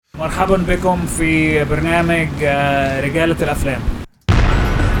مرحبا بكم في برنامج رجالة الأفلام.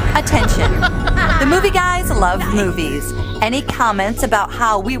 Attention. The movie guys love movies. Any comments about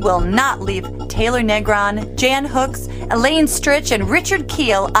how we will not leave Taylor Negron, Jan Hooks, Elaine Stritch, and Richard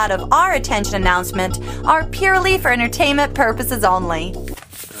Keel out of our attention announcement are purely for entertainment purposes only.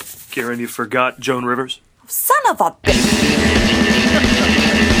 Karen, you forgot Joan Rivers? Son of a bitch.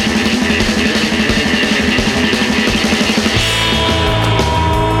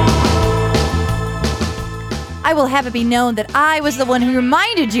 I will have it be known that I was the one who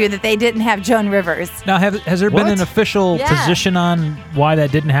reminded you that they didn't have Joan Rivers. Now, has there been an official position on why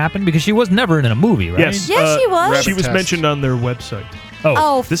that didn't happen? Because she was never in a movie, right? Yes. Yes, she was. She was mentioned on their website.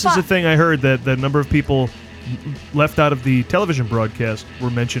 Oh, This is a thing I heard, that the number of people left out of the television broadcast were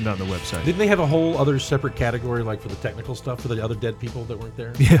mentioned on the website. Didn't they have a whole other separate category, like for the technical stuff, for the other dead people that weren't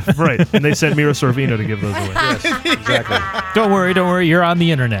there? Yeah, right. And they sent Mira Sorvino to give those away. Yes, exactly. Don't worry. You're on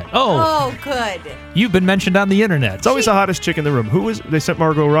the internet. Oh, good. You've been mentioned on the internet. It's always the hottest chick in the room. They sent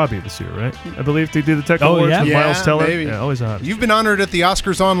Margot Robbie this year, right? I believe they did the Tech Awards with Miles Teller. Maybe. Yeah, always the hottest. You've been honored at the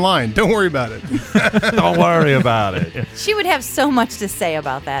Oscars online. Don't worry about it. Don't worry about it. Yeah. She would have so much to say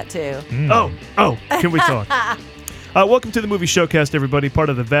about that, too. Oh, can we talk? Welcome to the Movie Showcast, everybody, part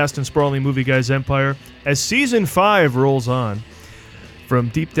of the vast and sprawling Movie Guys empire. As Season 5 rolls on, from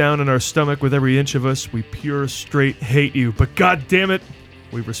deep down in our stomach with every inch of us, we pure, straight hate you. But God damn it,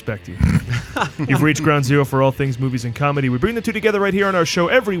 we respect you. You've reached ground zero for all things movies and comedy. We bring the two together right here on our show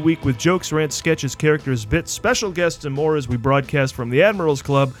every week with jokes, rants, sketches, characters, bits, special guests, and more as we broadcast from the Admirals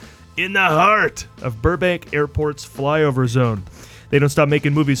Club in the heart of Burbank Airport's flyover zone. They don't stop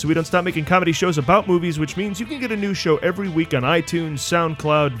making movies, so we don't stop making comedy shows about movies, which means you can get a new show every week on iTunes,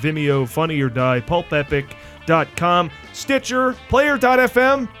 SoundCloud, Vimeo, Funny or Die, PulpEpic.com, Stitcher,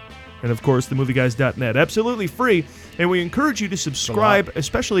 Player.fm, and of course, themovieguys.net. Absolutely free, and we encourage you to subscribe,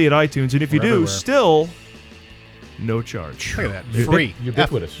 especially at iTunes, and if you do, still no charge. Look at that. Free.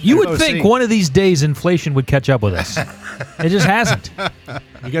 Ubiquitous. You would think one of these days inflation would catch up with us. It just hasn't.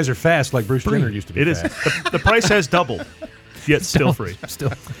 You guys are fast like Bruce Jenner used to be. It is. fast. The price has doubled. Yet still free.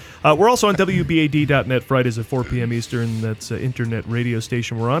 We're also on WBAD.net Fridays at 4 p.m. Eastern. That's an internet radio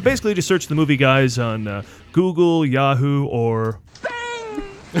station we're on. Basically, just search the Movie Guys on Google, Yahoo, or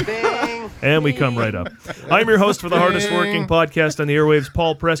Bing. And we come right up. I'm your host for the hardest working podcast on the airwaves,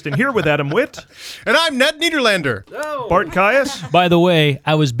 Paul Preston, here with Adam Witt. And I'm Ned Niederlander. Bart Caius. By the way,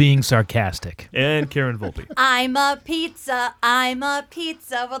 I was being sarcastic. And Karen Volpe. I'm a pizza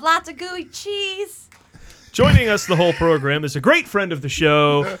with lots of gooey cheese. Joining us the whole program is a great friend of the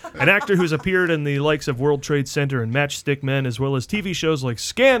show, an actor who's appeared in the likes of World Trade Center and Matchstick Men, as well as TV shows like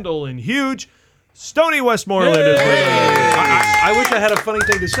Scandal and Huge. Stoney Westmoreland is with us. I wish I had a funny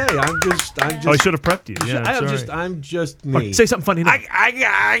thing to say. I'm just. I should have prepped you. Yeah, I'm just me. Say something funny now.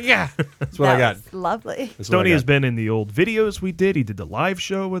 That's what I got. Lovely. Stoney has been in the old videos we did. He did the live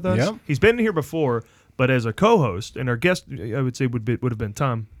show with us. Yep. He's been here before, but as a co-host, and our guest, I would say, would have been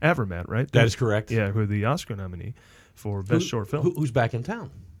Tom Avermaet, right? That is correct. Yeah, who the Oscar nominee for Best Short Film. Who's back in town?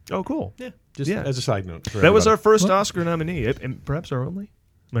 Oh, cool. Yeah, just as a side note. That was our first Oscar nominee, and perhaps our only.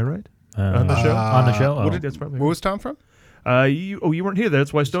 Am I right? On the show? On the show? Where was Tom from? You weren't here.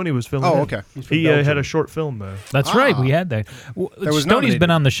 That's why Stoney was filming. Oh, okay. He had a short film. That's right. We had that. Stoney's nominated.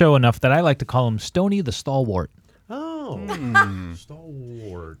 been on the show enough that I like to call him Stoney the Stalwart. Oh,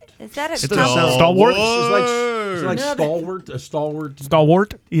 Stalwart. Is that a Stalwart? It's like stalwart, a stalwart.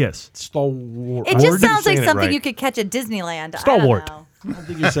 Stalwart? Yes. Stalwart. It just sounds like saying it something right. you could catch at Disneyland. Stalwart. I don't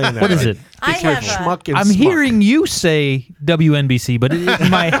think you're saying that. What is right. it? I have Schmuck and I'm smuck. hearing you say WNBC, but in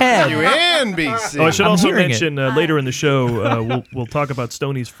my head. WNBC. Oh, I should I'm also hearing mention later in the show, we'll talk about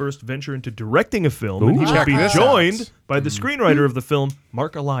Stoney's first venture into directing a film, and he will Check be this joined out. by the screenwriter of the film,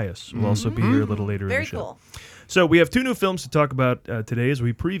 Mark Elias, will also be here a little later in Very the show. cool. So we have two new films to talk about today as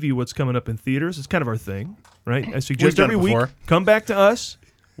we preview what's coming up in theaters. It's kind of our thing, right? I suggest done every it week, before. come back to us.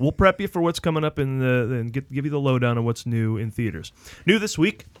 We'll prep you for what's coming up and give you the lowdown on what's new in theaters. New this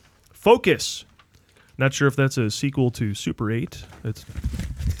week, Focus. Not sure if that's a sequel to Super 8.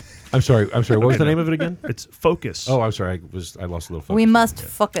 I'm sorry. What was the name of it again? It's Focus. Oh, I'm sorry. I lost a little focus. We must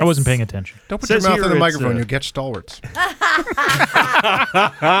focus. I wasn't paying attention. Don't put Says your mouth here in the it's, microphone. You'll get stalwarts.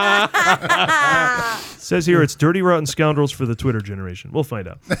 Says here it's Dirty Rotten Scoundrels for the Twitter generation. We'll find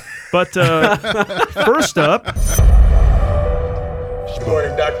out. But first up... Good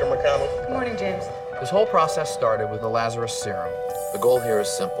morning, Dr. McConnell. Good morning, James. This whole process started with the Lazarus serum. The goal here is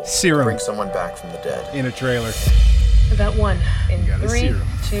simple. Serum. Bring someone back from the dead. In a trailer. About one. In got a 3, serum.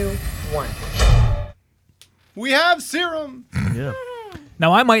 2, 1. We have serum. Yeah.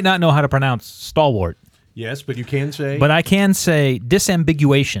 Now, I might not know how to pronounce Stalwart. Yes, but you can say. But I can say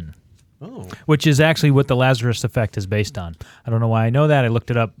disambiguation. Oh. Which is actually what the Lazarus effect is based on. I don't know why I know that. I looked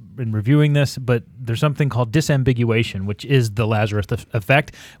it up in reviewing this, but there's something called disambiguation, which is the Lazarus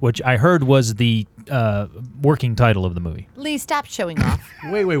effect, which I heard was the working title of the movie. Lee, stop showing off.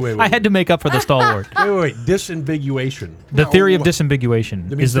 Wait. I had to make up for the stalwart. Wait. Disambiguation. The theory of disambiguation.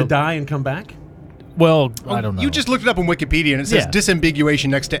 That means to die and come back? Well, I don't know. You just looked it up on Wikipedia, and it says disambiguation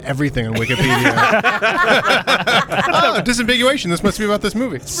next to everything on Wikipedia. Disambiguation. This must be about this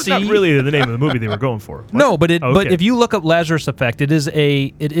movie. It's not really the name of the movie they were going for. What? No, but Okay. if you look up Lazarus effect, it is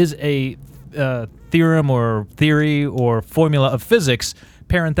a theorem or theory or formula of physics.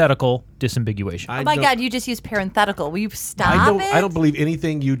 Parenthetical disambiguation. Oh my God, you just used parenthetical. Will you stop it? I don't believe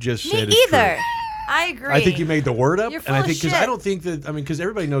anything you just said Me is either. true. I agree. I think you made the word up, You're and I full of think shit. I don't think that. I mean, because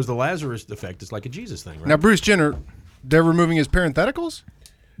everybody knows the Lazarus effect is like a Jesus thing, right? Now, Bruce Jenner, they're removing his parentheticals?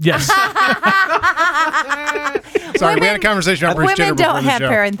 Yes. Sorry, we had a conversation about Bruce Jenner Women before don't the have show.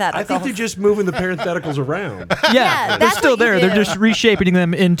 parentheticals. I think they're just moving the parentheticals around. Yeah, they're that's still what you there. They're do. just reshaping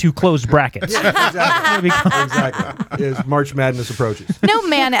them into closed brackets. Exactly. Exactly. As March Madness approaches. No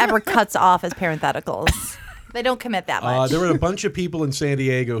man ever cuts off his parentheticals. They don't commit that much. There were a bunch of people in San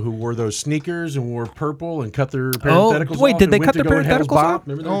Diego who wore those sneakers and wore purple and cut their parentheticals wait, off did and they went cut to their go to Hell's parentheticals Bop. off?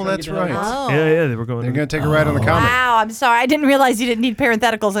 Remember they were Oh, trying to that's get to Hell's right. Bop? Yeah, they were going. They're going to take a ride on the comet. Wow, I'm sorry. I didn't realize you didn't need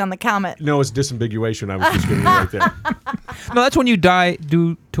parentheticals on the comment. No, it's disambiguation. I was just getting right there. No, that's when you die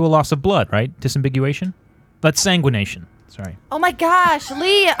due to a loss of blood, right? Disambiguation? That's sanguination. Sorry. Oh my gosh,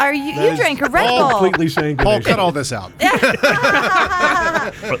 Lee, you drank a Red All Bull. completely saying. Paul, cut all this out.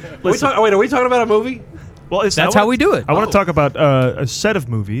 Listen, Wait, are we talking about a movie? well, That's how we do it. I want to talk about a set of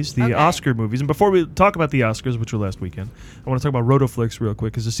movies, the Okay. Oscar movies. And before we talk about the Oscars, which were last weekend, I want to talk about Rotoflix real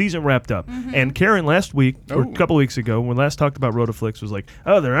quick because the season wrapped up. And Karen last week, or a couple of weeks ago, when last talked about Rotoflix, was like,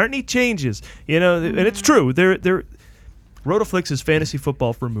 "Oh, there aren't any changes," and it's true. Rotoflix is fantasy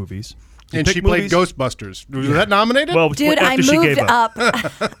football for movies. You And pick she played movies- Ghostbusters. Was that nominated? Well, Dude, after I she gave moved up.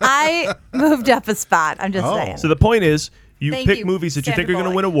 I moved up a spot. I'm just saying. So the point is, you Thank pick you, movies that you think are Sandra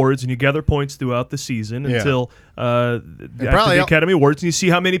going to win Bullock. awards, and you gather points throughout the season Yeah. until after probably the Academy Awards, and you see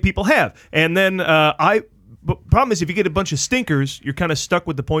how many people have. And then but problem is, if you get a bunch of stinkers, you're kind of stuck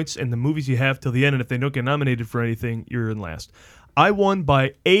with the points and the movies you have till the end, and if they don't get nominated for anything, you're in last. I won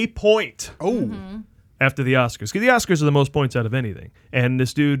by a point. After the Oscars, because the Oscars are the most points out of anything. And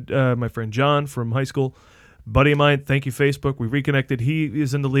this dude, my friend John from high school, buddy of mine, thank you Facebook, we reconnected. He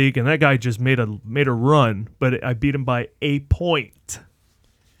is in the league, and that guy just made a run, but I beat him by a point.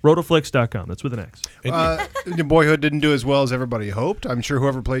 Rotoflix.com. That's with an X. Boyhood didn't do as well as everybody hoped. I'm sure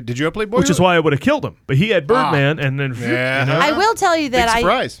whoever played. Did you ever play Boyhood? Which is why I would have killed him. But he had Birdman, and then Yeah. you know? I will tell you that Big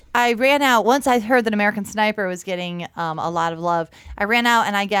surprise. I ran out once I heard that American Sniper was getting a lot of love. I ran out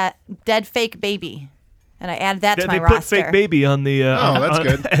and I got Dead Fake Baby, and I added that to my they roster. put Fake Baby on the that's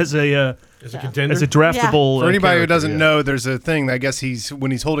good. as a contender? as a draftable. For anybody who character, doesn't yeah. know, there's a thing. I guess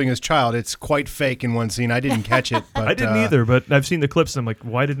when he's holding his child, it's quite fake in one scene. I didn't catch it. But, I didn't either, but I've seen the clips, and I'm like,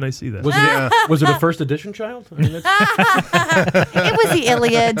 why didn't I see that? Was it a first edition child? I mean, It was the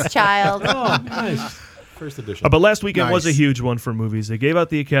Iliad's child. oh, nice. First edition. But last weekend was a Nice. huge one for movies. They gave out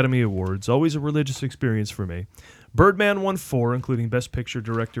the Academy Awards. Always a religious experience for me. Birdman won 4, including Best Picture,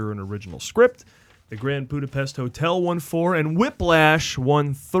 Director, and Original Script. The Grand Budapest Hotel won 4, and Whiplash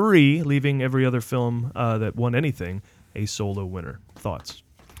won 3, leaving every other film that won anything a solo winner. Thoughts?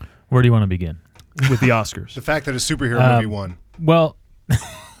 Where do you want to begin? With the Oscars. The fact that a superhero movie won. Well,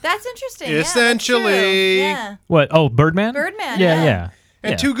 That's interesting. Yeah, that's Essentially. true. Yeah. what? Oh, Birdman? Birdman, Yeah, yeah. yeah.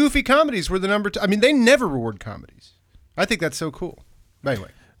 And Yeah. 2 goofy comedies were the number 2. I mean, they never reward comedies. I think that's so cool. But anyway.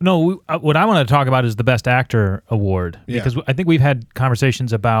 No, what I want to talk about is the Best Actor award Yeah. because I think we've had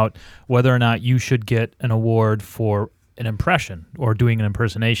conversations about whether or not you should get an award for an impression or doing an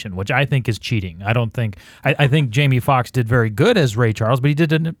impersonation, which I think is cheating. I don't think I think Jamie Foxx did very good as Ray Charles, but he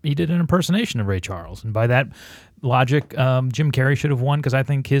did an impersonation of Ray Charles, and by that logic, Jim Carrey should have won because I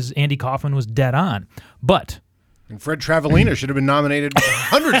think his Andy Kaufman was dead on, but. And Fred Travalena should have been nominated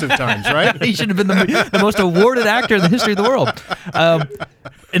hundreds of times, right? He should have been the most awarded actor in the history of the world.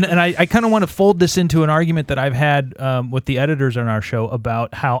 And I kind of want to fold this into an argument that I've had with the editors on our show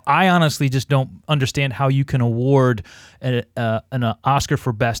about how I honestly just don't understand how you can award an Oscar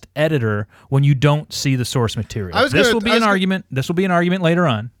for Best Editor when you don't see the source material. This will be an argument later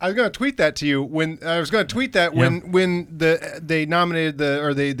on. I was going to tweet that to you when they nominated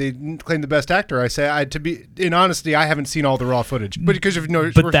they claimed the Best Actor. I say in honesty, I haven't seen all the raw footage, but because you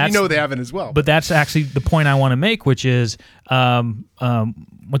know they haven't as well. But that's actually the point I want to make, which is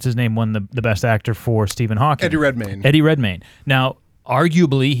what's his name won the Best Actor for Stephen Hawking? Eddie Redmayne. Eddie Redmayne. Now,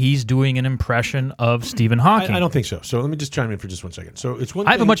 arguably he's doing an impression of Stephen Hawking. I don't think so. So let me just chime in for just 1 second. So it's one.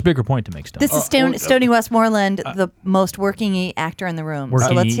 I have a much bigger point to make, Stoney. This is Stoney Westmoreland, the most working actor in the room.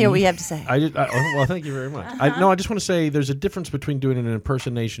 So let's hear what you have to say. Well, thank you very much. I just want to say there's a difference between doing an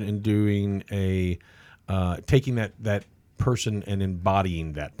impersonation and doing a taking that person and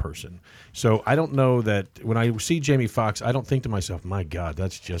embodying that person. So I don't know that when I see Jamie Foxx, I don't think to myself, my God,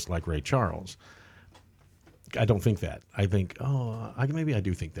 that's just like Ray Charles. I don't think that. I think, maybe I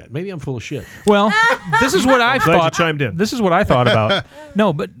do think that. Maybe I'm full of shit. Well, this is what I glad thought. you chimed in. This is what I thought about.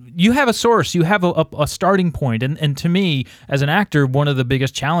 No, but you have a source. You have a starting point. And to me, as an actor, one of the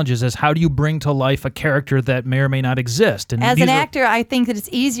biggest challenges is how do you bring to life a character that may or may not exist? And as an actor, I think that it's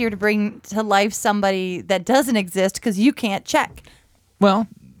easier to bring to life somebody that doesn't exist because you can't check. Well,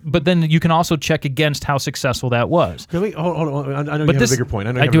 but then you can also check against how successful that was. Hold on. I know you have a bigger point.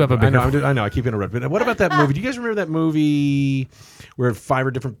 I do have a bigger point. I know. I keep interrupting. But what about that movie? Do you guys remember that movie where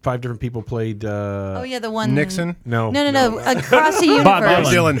five different people played? The one Nixon. No. Across the universe. Bob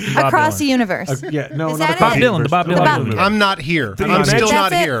Dylan. Across the universe. No, Is not that Bob it? Dylan. The Bob Dylan movie. I'm not here. I'm still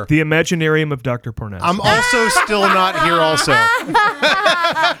not here. The Imaginarium of Dr. Parnassus. I'm also still not here. Also.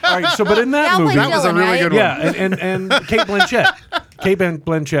 All right. So, but in that movie, that was a really good one. Yeah, and Kate Blanchett. Kate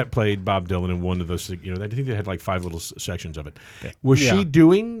Blanchett played Bob Dylan in one of those. I think they had like 5 little sections of it. Was she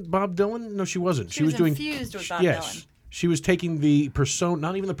doing Bob Dylan? No, she wasn't. She was doing infused with Bob Dylan. She was taking the persona,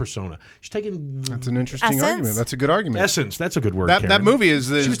 not even the persona. She's taking. That's an interesting Essence? argument. That's a good argument. Essence. That's a good word. That Karen. movie is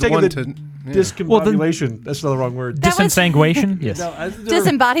She was the taking one the to discombobulation. That's not the wrong word. Disensanguation? Yes.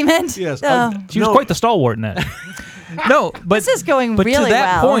 Disembodiment? Yes. Oh. She was quite the stalwart in that. No, but This is going but really to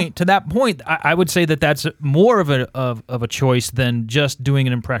that well. point, I would say that that's more of a choice than just doing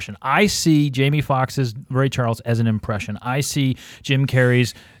an impression. I see Jamie Foxx's Ray Charles as an impression. I see Jim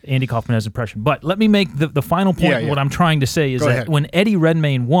Carrey's Andy Kaufman as an impression. But let me make the final point. What I'm trying to say is that when Eddie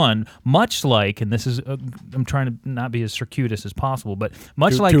Redmayne won, much like, and this is I'm trying to not be as circuitous as possible, but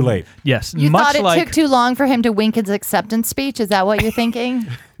much like too late. Yes, You much thought it like took too long for him to wink his acceptance speech? Is that what you're thinking?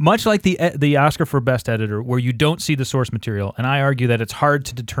 much like the Oscar for Best Editor, where you don't see the source material, and I argue that it's hard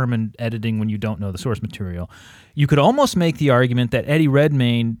to determine editing when you don't know the source material, you could almost make the argument that Eddie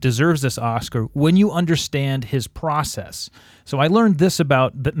Redmayne deserves this Oscar when you understand his process. So I learned this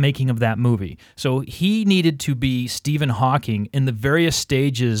about the making of that movie. So he needed to be Stephen Hawking in the various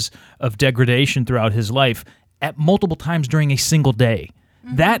stages of degradation throughout his life at multiple times during a single day.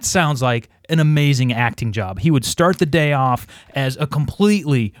 That sounds like an amazing acting job. He would start the day off as a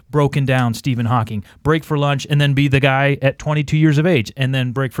completely broken down Stephen Hawking, break for lunch, and then be the guy at 22 years of age, and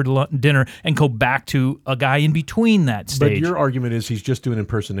then break for dinner and go back to a guy in between that stage. But your argument is he's just doing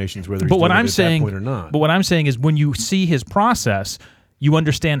impersonations, whether he's But doing what it I'm at saying, that point or not. But what I'm saying is when you see his process, you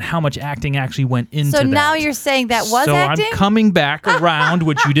understand how much acting actually went into So that. now you're saying that was acting? I'm coming back around,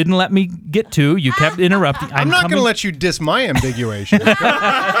 which you didn't let me get to. You kept interrupting. I'm not going to let you diss my ambiguation.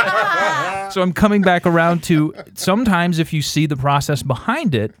 So I'm coming back around to sometimes if you see the process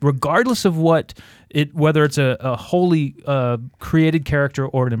behind it, regardless of whether it's a wholly created character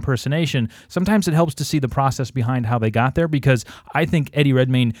or an impersonation, sometimes it helps to see the process behind how they got there, because I think Eddie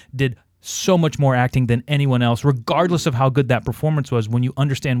Redmayne did so much more acting than anyone else, regardless of how good that performance was, when you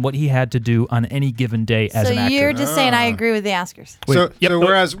understand what he had to do on any given day as an actor. So you're just saying I agree with the Oscars. So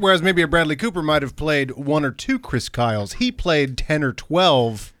whereas maybe a Bradley Cooper might have played 1 or 2 Chris Kyles, he played 10 or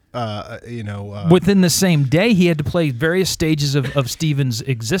 12. Within the same day, he had to play various stages of Stephen's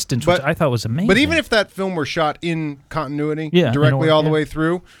existence, which I thought was amazing. But even if that film were shot in continuity, directly all the way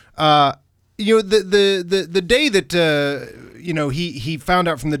through, the day that he found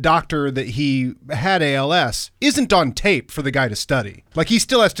out from the doctor that he had ALS isn't on tape for the guy to study. Like, he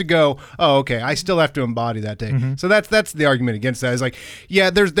still has to go, oh, okay, I still have to embody that day. Mm-hmm. So that's the argument against that. Is like, yeah,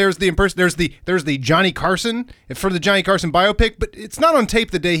 there's the Johnny Carson for the Johnny Carson biopic, but it's not on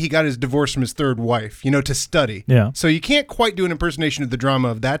tape the day he got his divorce from his third wife, to study. Yeah. So you can't quite do an impersonation of the drama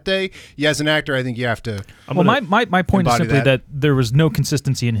of that day. Yeah, as an actor, I think you have to. My point is simply that there was no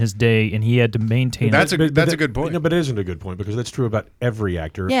consistency in his day, and he had to maintain. That's a good point. No, but it isn't a good point, because that's true about every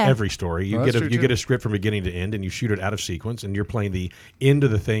actor, every story. You get a script from beginning to end, and you shoot it out of sequence, and you're playing the end of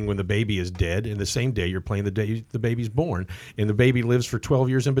the thing when the baby is dead, and the same day you're playing the day the baby's born, and the baby lives for 12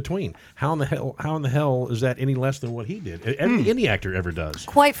 years in between. How in the hell is that any less than what he did? Any actor ever does.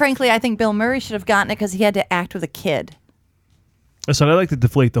 Quite frankly, I think Bill Murray should have gotten it because he had to act with a kid. Listen, I like to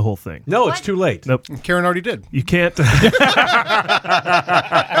deflate the whole thing. No, it's too late. Nope. Karen already did. You can't.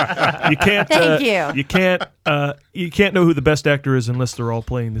 You can't. Thank you. You can't. You can't know who the best actor is unless they're all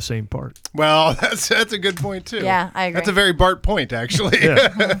playing the same part. Well, that's a good point too. Yeah, I agree. That's a very Bart point, actually. Yeah.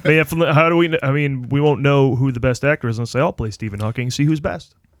 How do we? I mean, we won't know who the best actor is unless they all play Stephen Hawking. See who's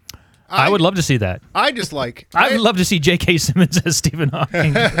best. I would love to see that. I just like. I would love to see J.K. Simmons as Stephen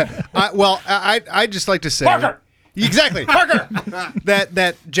Hawking. I just like to say Parker. Exactly, Parker.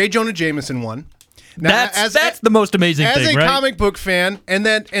 that J. Jonah Jameson won. Now, that's the most amazing thing, As a right? comic book fan, and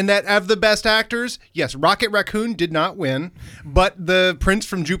that of the best actors, yes, Rocket Raccoon did not win, but the Prince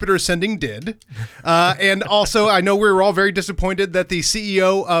from Jupiter Ascending did. And also, I know we were all very disappointed that the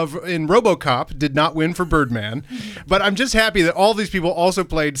CEO in RoboCop did not win for Birdman. But I'm just happy that all these people also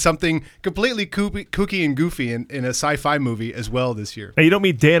played something completely kooky and goofy in a sci-fi movie as well this year. Hey, you don't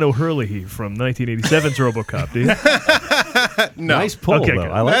mean Dan O'Hurley from 1987's RoboCop, do you? No. Nice pull, Okay, though.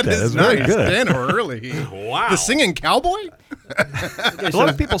 good. I like that. Is That's very nice. good. Dan O'Hurley. Wow. The singing cowboy? A lot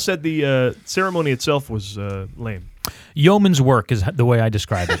of people said the ceremony itself was lame. Yeoman's work is the way I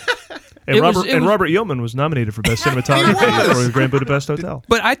describe it. And It was- Robert it was- Robert Yeoman was nominated for Best Cinematography for the Grand Budapest Hotel.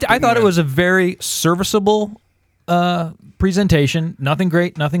 But I thought it was a very serviceable presentation. Nothing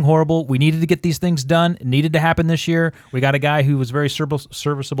great, nothing horrible. We needed to get these things done. It needed to happen this year. We got a guy who was very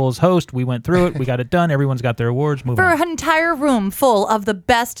serviceable as host. We went through it. We got it done. Everyone's got their awards. Moving For on. an entire room full of the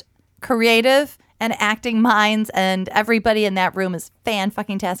best creative and acting minds, and everybody in that room is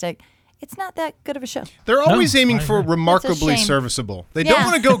fan-fucking-tastic. It's not that good of a show. They're always aiming for It's a remarkably shame. serviceable. They Yeah. don't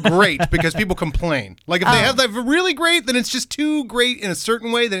want to go great because people complain. Like if they have that really great, then it's just too great in a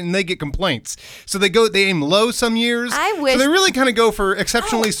certain way, then they get complaints. So they aim low some years. I wish- So they really kind of go for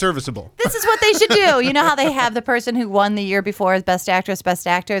exceptionally serviceable. This is what they should do. You know how they have the person who won the year before as Best Actress, Best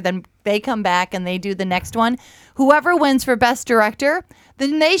Actor, then they come back and they do the next one. Whoever wins for Best Director,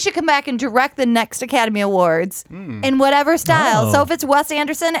 then they should come back and direct the next Academy Awards in whatever style. Oh. So if it's Wes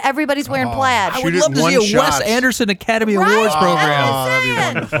Anderson, everybody's wearing plaid. I Shoot would it love in to see one a shot. Wes Anderson Academy Right? Awards program. that'd be Saying.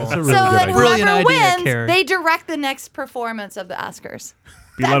 wonderful. That's a So really then good Brilliant whoever idea, wins, Carrie. they direct the next performance of the Oscars.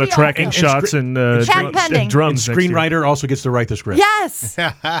 Be a lot That'd of be tracking awesome. shots and, Patent pending. and drums. And next year. screenwriter also gets to write the script. Yes,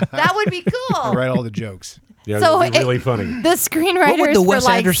 that would be cool. Write all the jokes. Yeah, So it'd be it- really funny. The What screenwriters would the for Wes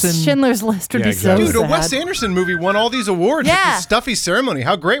like Anderson- Schindler's List would Yeah, be exactly. so Dude, a sad. Wes Anderson movie won all these awards with Yeah. this stuffy ceremony.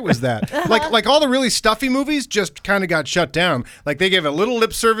 How great was that? Like all the really stuffy movies just kind of got shut down. Like they gave a little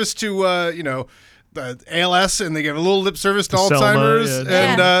lip service to ALS, and they gave a little lip service to Selma, Alzheimer's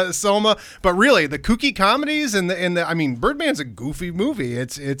yeah. and Selma. But really, the kooky comedies and the I mean, Birdman's a goofy movie.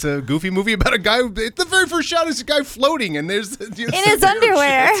 It's a goofy movie about a guy. The very first shot is a guy floating, and there's In his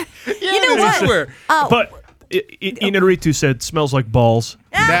underwear. Yeah, You know in his what? underwear. But Inarritu said, "Smells like balls."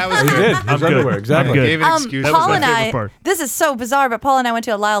 That was He good. did. I'm His good. underwear, I'm exactly. good. Gave an excuse. That was Paul my and favorite I, part. this is so bizarre, but Paul and I went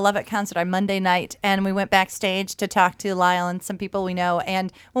to a Lyle Lovett concert on Monday night, and we went backstage to talk to Lyle and some people we know.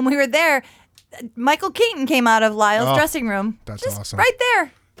 And when we were there, Michael Keaton came out of Lyle's dressing room. that's just awesome. right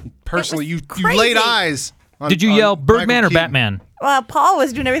there. Personally, It was you laid crazy. eyes. On, Did you on yell Michael Birdman or Keaton. Batman? Well, Paul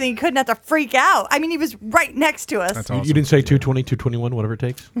was doing everything he could not to freak out. I mean, he was right next to us. That's You awesome. didn't say 220, 221, whatever it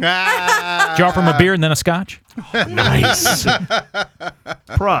takes? Ah. Did you offer him a beer and then a scotch? Nice.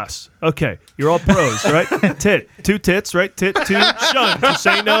 Pros. Okay, you're all pros, right? Two tits, right? Two shun. To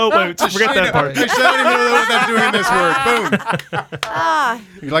say no, but forget that part. I don't even know what that's doing in this word. Boom.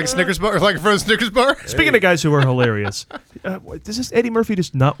 You like a Snickers bar? Or like a frozen Snickers bar? Speaking of guys who are hilarious, does this Eddie Murphy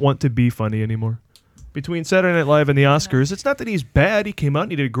just not want to be funny anymore? Between Saturday Night Live and the Oscars, it's not that he's bad. He came out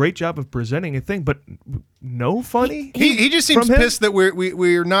and he did a great job of presenting a thing, but no funny. He just seems From him? pissed that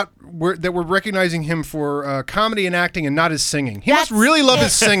we're recognizing him for comedy and acting and not his singing. He must That's really love it.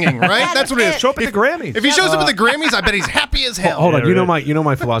 his singing, right? That's That's what it is. Show up at the Grammys. If he shows up at the Grammys, I bet he's happy as hell. Hold on, Yeah, you know right.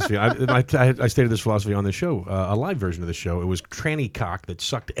 my philosophy. I stated this philosophy on the show, a live version of the show. It was tranny cock that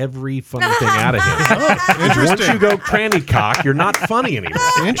sucked every funny thing out of him. Once you go tranny cock, you're not funny anymore.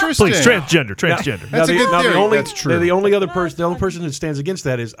 Interesting. Please, transgender. That's a good theory. That's true. The only other person that stands against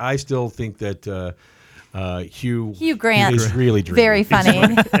that is I still think that Hugh Grant is really dreamy. Very funny.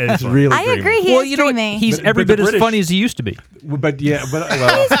 It's really I dreamy. agree. He Well, is you know what? dreamy. He's But every the bit as British- funny as he used to be. But yeah, but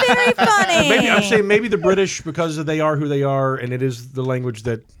well, He's very funny. maybe I'm saying maybe the British, because they are who they are, and it is the language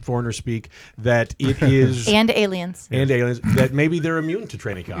that foreigners speak, that it is and aliens. and aliens, that maybe they're immune to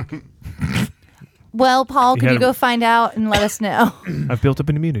tranny cock. Well, Paul, could had you him- go find out and let us know? I've built up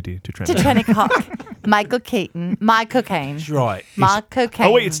an immunity to to transgender. Jenny Cock, Michael Keaton, my cocaine. That's right. My cocaine.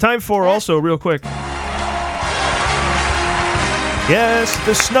 Oh wait, it's time for also real quick. Yes,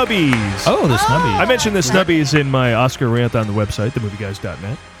 the Snubbies. Oh, the Snubbies. I mentioned the Snubbies in my Oscar rant on the website,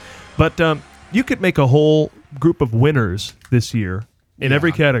 themovieguys.net. But you could make a whole group of winners this year in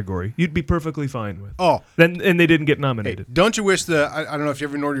every category, you'd be perfectly fine with. Oh. And they didn't get nominated. Hey, don't you wish I don't know if you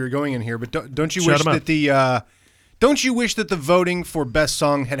ever know where you're going in here, but don't you Shut wish 'em that out. don't you wish that the voting for best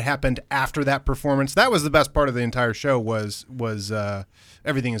song had happened after that performance? That was the best part of the entire show. Was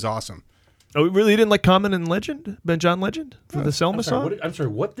Everything Is Awesome. Oh, really? You didn't like Common and Legend? Ben John Legend? For the Selma song? I'm sorry,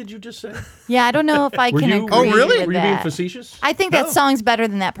 what did you just say? Yeah, I don't know if I Were can you- agree. Oh, really? with Were you being that. facetious? I think that song's better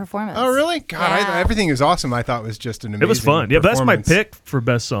than that performance. Oh, really? God, Yeah. Everything Is Awesome. I thought was just an amazing. It was fun. Yeah, but that's my performance. pick for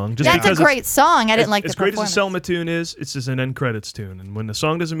best song. Just That's because a great song. I didn't like as the great performance. as the Selma tune is, it's just an end credits tune. And when the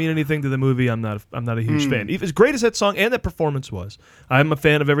song doesn't mean anything to the movie, I'm not a huge fan. As great as that song and that performance was, I'm a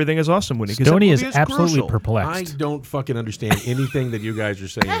fan of Everything Is Awesome winning. 'cause that Stoney movie is absolutely crucial. I perplexed. don't fucking understand anything that you guys are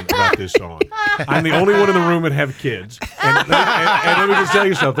saying about this song. I'm the only one in the room that have kids. And let me just tell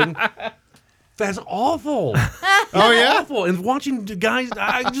you something. That's awful. Oh, yeah? Awful. And watching the guys,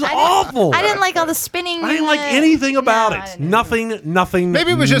 just awful. I didn't like all the spinning. I didn't like anything about it. Nothing.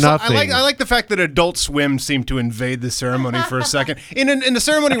 Maybe it was just nothing. I like the fact that Adult Swim seemed to invade the ceremony for a second. In a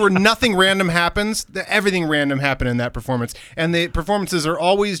ceremony where nothing random happens, everything random happened in that performance, and the performances are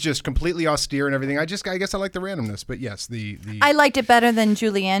always just completely austere and everything. I guess I like the randomness, but yes, the I liked it better than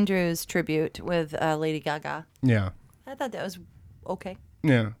Julie Andrews' tribute with Lady Gaga. yeah. I thought that was okay.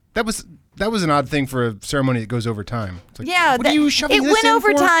 Yeah, that was an odd thing for a ceremony that goes over time. It's like, Yeah, what are you shoving it this went in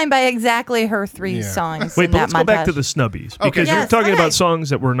over for? time by exactly her 3 Yeah. songs. Wait, in but that let's go back to montage. the snubbies. Okay. Because Yes, you're talking okay. about songs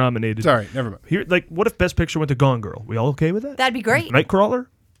that were nominated. Sorry, never mind. Here, what if Best Picture went to Gone Girl? We all okay with that? That'd be great. Nightcrawler?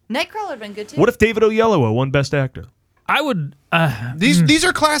 Nightcrawler would have been good too. What if David Oyelowo won Best Actor? I would. These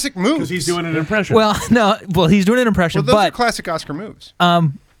are classic moves. Because he's doing an impression. Well, no. Well, he's doing an impression, Well, those are but classic Oscar moves.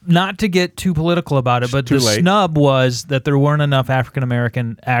 not to get too political about it, but Too the late. snub was that there weren't enough African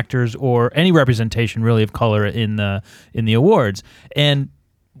American actors or any representation really of color in the awards. And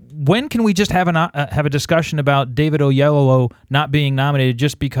when can we just have a discussion about David Oyelowo not being nominated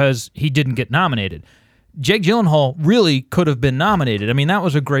just because he didn't get nominated? Jake Gyllenhaal really could have been nominated. I mean, that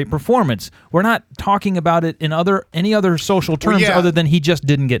was a great performance. We're not talking about it in any other social terms yeah. other than he just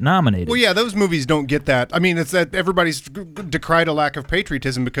didn't get nominated. Well, yeah, those movies don't get that. I mean, it's that everybody's decried a lack of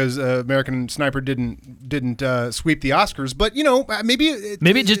patriotism because American Sniper didn't sweep the Oscars. But maybe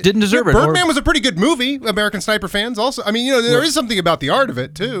it just didn't deserve it. Birdman was a pretty good movie. American Sniper fans also. I mean, there is something about the art of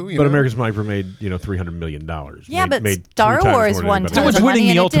it too. But American Sniper made $300 million. Yeah, but made Star 3 times Wars more than won anybody So else. it's tons of winning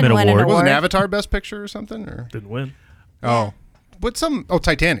money the and it didn't ultimate win an award. Wasn't award. Avatar Best Picture or something? Or Didn't win. oh, but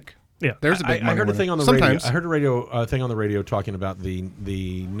Titanic. Yeah. There's a big. I money heard a winner. thing on the Sometimes. radio. I heard a radio thing on the radio talking about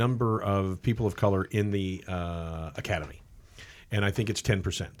the number of people of color in the Academy, and I think it's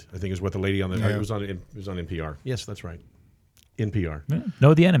 10%. I think is what the lady on the it was on NPR. Yes, that's right. NPR. Yeah,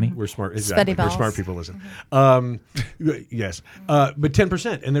 know the enemy. We're smart. Sweaty Exactly. We're balls. smart people. Listen. Yes. But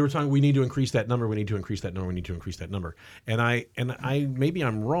 10%, and they were talking. We need to increase that number. We need to increase that number. We need to increase that number. And I maybe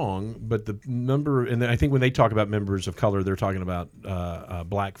I'm wrong, but the number, and I think when they talk about members of color, they're talking about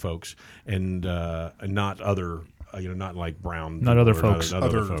black folks and not other. Not like brown, Not other people or folks. not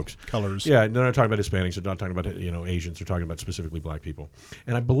other Other folks. colors. Yeah, they're not talking about Hispanics. They're not talking about Asians. They're talking about specifically black people.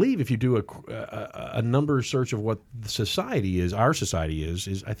 And I believe if you do a number search of what the society is, our society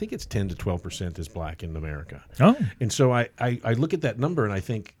is I think it's 10 to 12% is black in America. Oh. And so I look at that number and I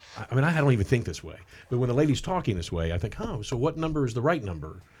think, I don't even think this way. But when the lady's talking this way, I think, so what number is the right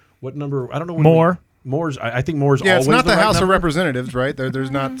number? What number? I don't know. More. More's. I think more's Yeah, always it's not the right House of number. Representatives, right?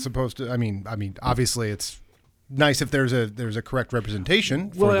 There's not supposed to. I mean, obviously it's nice if there's a correct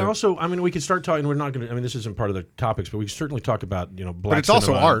representation. Well, and also, we could start talking. We're not going to. This isn't part of the topics, but we can certainly talk about black. it's also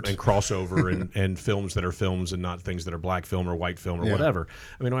cinema art. and crossover and films that are films and not things that are black film or white film or whatever.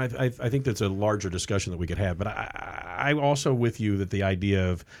 I think that's a larger discussion that we could have. But I'm also with you that the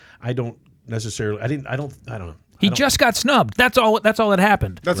idea of I don't know. He just got snubbed. That's all that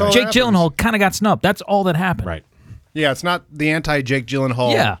happened. That's all that Jake happens. Gyllenhaal kind of got snubbed. That's all that happened. Right. Yeah, it's not the anti-Jake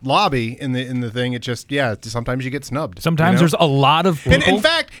Gyllenhaal Yeah. lobby in the thing. It's just sometimes you get snubbed. Sometimes there's a lot of And people.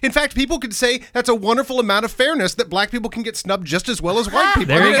 in fact, people could say that's a wonderful amount of fairness that black people can get snubbed just as well as white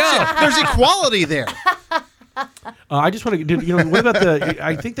people. There you it's- go. There's equality there. I just want to. What about the?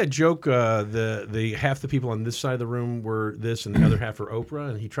 I think that joke. The half the people on this side of the room were this, and the other half were Oprah,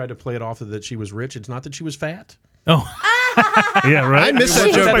 and he tried to play it off of that she was rich. It's not that she was fat. Oh, Yeah, right. I missed that That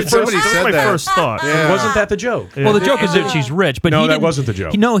was joke my when somebody first- said my that. first thought. Wasn't that the joke? well, the joke is that she's rich, but No, he that didn't- wasn't the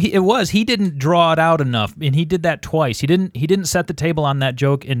joke. It was. He didn't draw it out enough, and he did that twice. He didn't set the table on that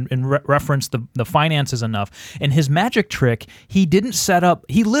joke and reference the finances enough. And his magic trick, he didn't set up.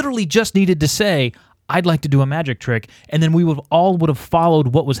 He literally just needed to say, I'd like to do a magic trick, and then we would have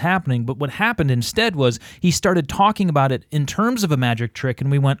followed what was happening. But what happened instead was he started talking about it in terms of a magic trick,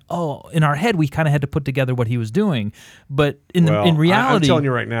 and we went, oh, in our head we kind of had to put together what he was doing. But in reality, I'm telling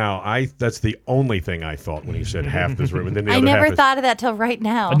you right now, that's the only thing I thought when he said half this room, and then the I other never half thought of that till right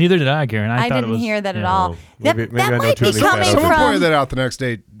now. neither did I, Karen. I thought didn't it was, hear that at all. maybe that I know might too be many coming facts. Someone from. pointed that out the next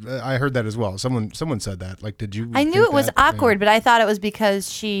day. I heard that as well. Someone said that. Like, did you? I knew think it was that? awkward, but I thought it was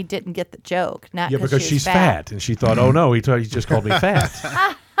because she didn't get the joke, not Yeah, because she was she's fat, and she thought, oh no, he just called me fat.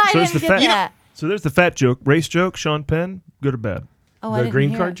 I So it's didn't the get fat- that. So there's the fat joke, race joke, Sean Penn, good or bad? Oh, I The didn't green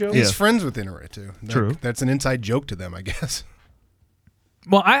hear card it. joke? He's Yeah. friends with Inarritu. True. That's an inside joke to them, I guess.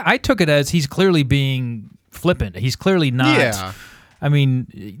 Well, I took it as he's clearly being flippant. He's clearly not. Yeah. I mean,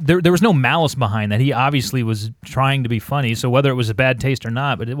 there was no malice behind that. He obviously was trying to be funny. So whether it was a bad taste or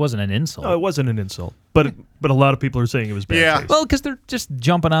not, but it wasn't an insult. No, it wasn't an insult, but a lot of people are saying it was bad. Yeah. taste. Well, because they're just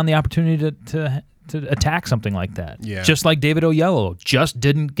jumping on the opportunity to attack something like that. Yeah. Just like David Oyelowo just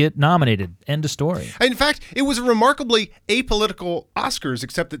didn't get nominated. End of story. In fact, it was a remarkably apolitical Oscars,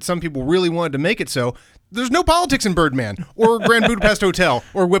 except that some people really wanted to make it so. There's no politics in Birdman or Grand Budapest Hotel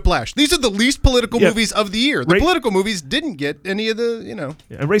or Whiplash. These are the least political Yeah. movies of the year. The Ray- political movies didn't get any of the,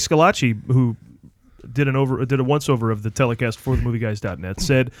 And Ray Scalacci, who did a once-over of the telecast for themovieguys.net,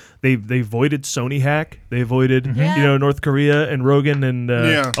 said they avoided Sony hack, they avoided North Korea and Rogan and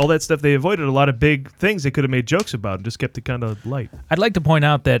all that stuff. They avoided a lot of big things they could have made jokes about and just kept it kind of light. I'd like to point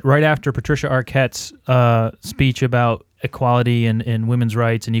out that right after Patricia Arquette's speech about equality and women's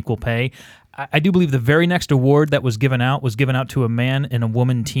rights and equal pay, I do believe the very next award that was given out to a man and a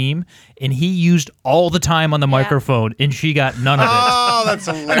woman team, and he used all the time on the microphone, and she got none of it. Oh, that's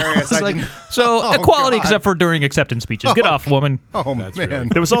hilarious. It's like, so equality God. except for during acceptance speeches. Get off, woman. Oh, man.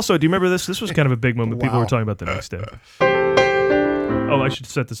 There was also, do you remember this? This was kind of a big moment. People were talking about the next day. Oh, I should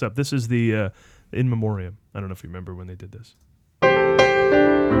set this up. This is the In Memoriam. I don't know if you remember when they did this.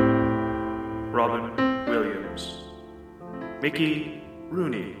 Robin Williams, Mickey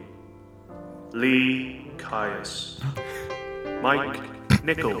Rooney, Lee Caius, Mike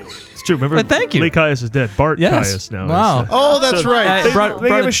Nichols. It's true. Remember, But thank you. Lee Caius is dead. Bart Yes. Caius now. Wow. is, Oh, that's right. They, Brought- they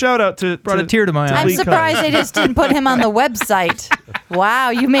brought gave a- a shout out to Brought a tear to my eye. I'm Lee surprised Caius. they just didn't put him on the website. Wow,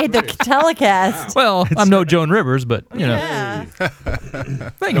 you made the telecast. Well, I'm no Joan Rivers, but, you know.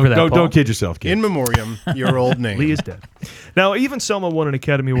 Thank you for that, Paul. Don't kid yourself, kid. In Memoriam, your old name. Lee is dead. Now, even Selma won an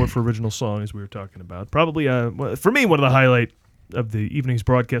Academy Award for Original Song, as we were talking about. Probably, for me, one of the highlight of the evening's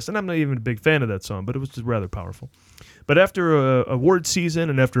broadcast, and I'm not even a big fan of that song, but it was just rather powerful. But after a award season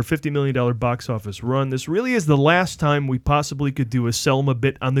and after a $50 million box office run, this really is the last time we possibly could do a Selma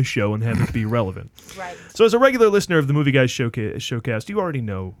bit on the show and have it be relevant. Right. So as a regular listener of the Movie Guys Showcast, you already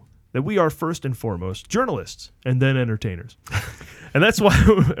know that we are first and foremost journalists and then entertainers. And that's why,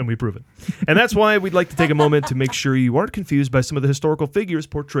 and we prove it. And that's why we'd like to take a moment to make sure you aren't confused by some of the historical figures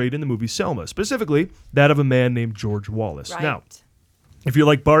portrayed in the movie Selma, specifically that of a man named George Wallace. Right. Now, if you're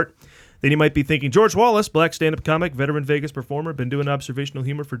like Bart, then you might be thinking, George Wallace, black stand-up comic, veteran Vegas performer, been doing observational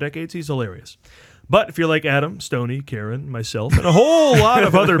humor for decades, he's hilarious. But if you're like Adam, Stoney, Karen, myself, and a whole lot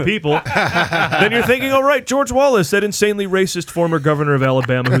of other people, then you're thinking, all right, George Wallace, that insanely racist former governor of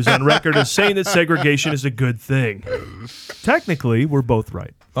Alabama who's on record as saying that segregation is a good thing. Technically, we're both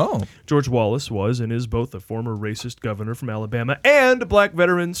right. Oh. George Wallace was and is both a former racist governor from Alabama and a black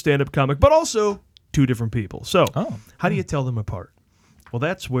veteran stand-up comic, but also two different people. So, how do you tell them apart? Well,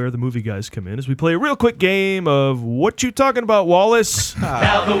 that's where the movie guys come in as we play a real quick game of What You Talking About, Wallace?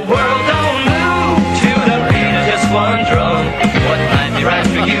 Now the world don't move to the beat of just one drum. What might be right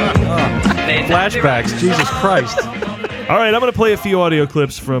for you? Flashbacks, Jesus Christ. All right, I'm going to play a few audio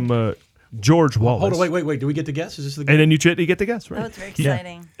clips from George Wallace. Hold on, wait. Do we get to guess? Is this the And then you get to guess, That right? was very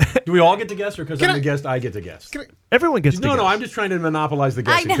exciting. Do we all get to guess, or because I'm the guest, I get to guess? Everyone gets to guess. No, I'm just trying to monopolize the I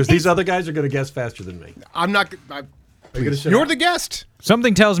guessing know. because these other guys are going to guess faster than me. I'm not. Please. You're the guest.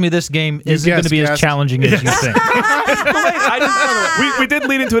 Something tells me this game isn't guessed, going to be as guessed. challenging as you think. we did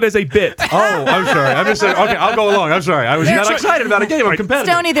lead into it as a bit. Oh, I'm sorry. I'm just saying. Okay, I'll go along. I'm sorry. I was not excited about a game. I'm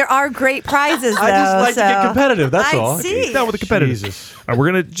competitive. Stoney, there are great prizes, though. I just like to get so- competitive. That's I all. see. Down with the competitive. Jesus. All right, we're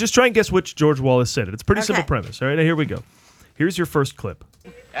going to just try and guess which George Wallace said it. It's a pretty simple Okay. premise. All right, now here we go. Here's your first clip.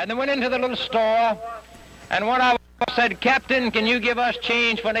 And they went into the little store, and one of them said, Captain, can you give us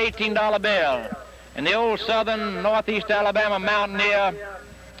change for an $18 bill? And the old southern northeast Alabama mountaineer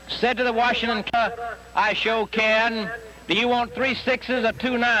said to the Washington Club, I sure can. Do you want 3 6s or 2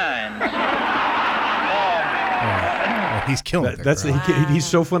 9s? He's killing it. That's he's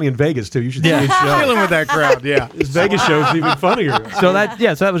so funny in Vegas too. You should see his show. Killing with that crowd. Yeah. His Vegas show is even funnier. So that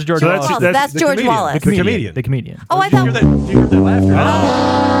was George Wallace. That's the George comedian. Wallace. The comedian. The comedian. Oh, I Do you hear thought. that laughter?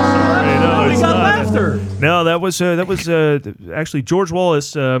 No, he it's got not. laughter. No, that was actually George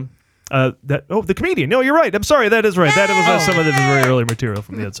Wallace. The comedian. No, you're right. I'm sorry. That is right. That was some of the very early material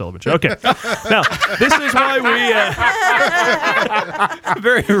from the Ed Sullivan Show. Okay. Now, this is why we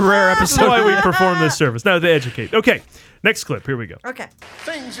Very rare this is episode. why we perform this service. Now to educate. Okay. Next clip. Here we go. Okay.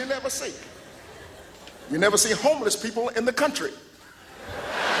 Things you never see. You never see homeless people in the country.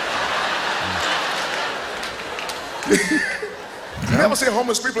 You never see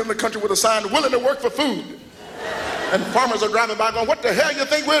homeless people in the country with a sign willing to work for food. And farmers are driving by going, what the hell you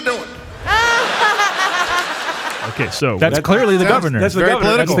think we're doing? Okay, so That's clearly the governor. That's the Very governor.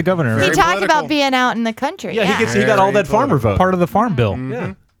 political. That's the governor. He Right? talked political. about being out in the country. Yeah, he got all that farmer vote. Part of the farm bill.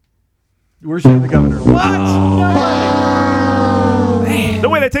 Yeah. Where's the governor? no,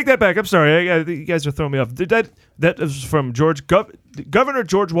 wait, I take that back. I'm sorry. You guys are throwing me off. That is from Governor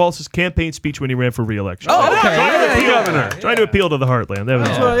George Wallace's campaign speech when he ran for re-election. Oh, okay. Trying to appeal to the heartland. That was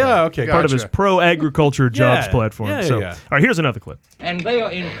Okay. part of his pro-agriculture jobs platform. Yeah, so, yeah. all right, here's another clip. And they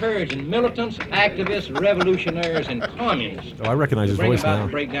are encouraging militants, activists, revolutionaries, and communists Oh, I recognize to his bring voice about now.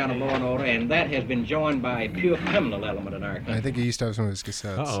 the breakdown of law and order, and that has been joined by a pure criminal element in our country. I think he used to have some of his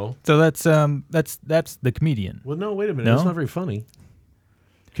cassettes. Uh-oh. So that's the comedian. Well, no, wait a minute. No? That's not very funny.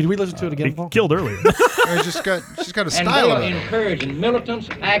 Could we listen to it again, He Paul? killed earlier. She's got a And they style are about it. encouraging militants,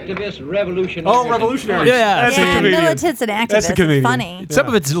 activists, revolutionaries. Oh, and revolutionaries. Yeah, That's a Yeah, comedian. militants and activists. That's the comedian. It's funny. Some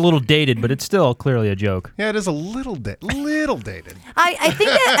of it's a little dated, but it's still clearly a joke. Yeah, it is a little dated. I think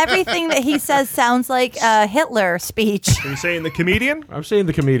that everything that he says sounds like a Hitler speech. Are you saying the comedian? I'm saying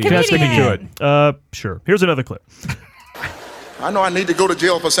the comedian. Comedian. That's to it. Sure. Here's another clip. I know I need to go to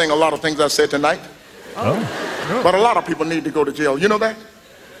jail for saying a lot of things I said tonight. But a lot of people need to go to jail. You know that?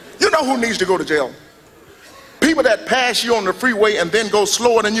 You know who needs to go to jail? People that pass you on the freeway and then go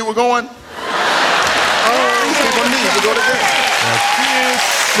slower than you were going. These people need to go to jail.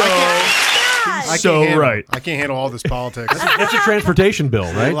 So right. I can't handle all this politics. That's a transportation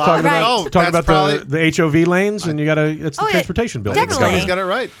bill, right? Talking Right. about, talking that's about the HOV lanes, and you got to. It's the Oh, yeah, transportation bill. definitely. He's got it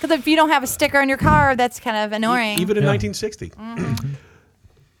right. Because if you don't have a sticker on your car, that's kind of annoying. Even in 1960.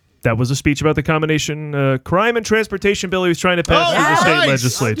 That was a speech about the combination crime and transportation bill he was trying to pass through the state nice.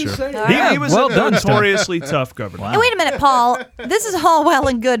 legislature. He was Well a done, Stoney. notoriously tough governor. And wait a minute, Paul. This is all well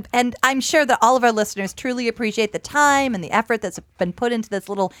and good, and I'm sure that all of our listeners truly appreciate the time and the effort that's been put into this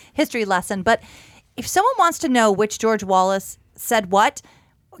little history lesson. But if someone wants to know which George Wallace said what,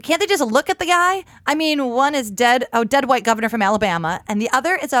 can't they just look at the guy? I mean, one is dead white governor from Alabama, and the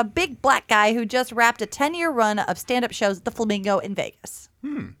other is a big black guy who just wrapped a 10-year run of stand-up shows at the Flamingo in Vegas.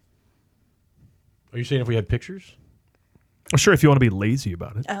 Are you saying if we had pictures? Well, sure, if you want to be lazy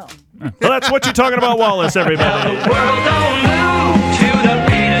about it. Oh. Well, that's what you're talking about, Wallace, everybody. World don't move to the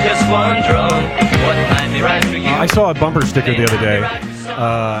beat of just one drum. What might be right for you? I saw a bumper sticker the other day.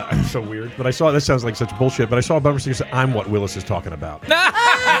 It's so weird, but I saw this sounds like such bullshit. But I saw a bumper sticker that said, "I'm what Willis is talking about." They got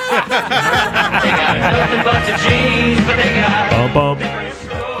nothing but the jeans, but they got Bum, bum.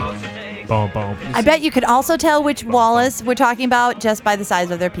 Bum, bum. I bet you could also tell which Wallace we're talking about just by the size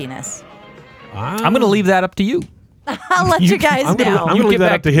of their penis. I'm going to leave that up to you. I'll let you guys I'm know. going to leave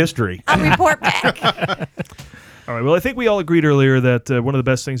that up to history. I'll report back. All right, well, I think we all agreed earlier that one of the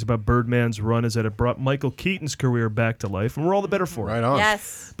best things about Birdman's run is that it brought Michael Keaton's career back to life, and we're all the better for it. Right on.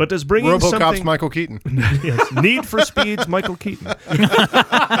 Yes. But does bringing RoboCop's something... Michael Keaton. Yes, Need for Speed's Michael Keaton.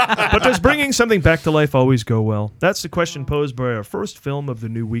 But does bringing something back to life always go well? That's the question posed by our first film of the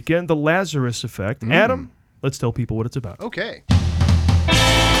new weekend, The Lazarus Effect. Adam, let's tell people what it's about. Okay.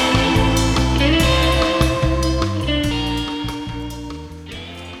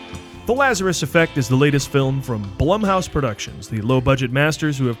 The Lazarus Effect is the latest film from Blumhouse Productions, the low-budget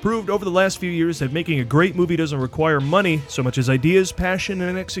masters who have proved over the last few years that making a great movie doesn't require money so much as ideas, passion,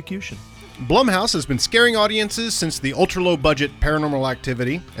 and execution. Blumhouse has been scaring audiences since the ultra-low-budget Paranormal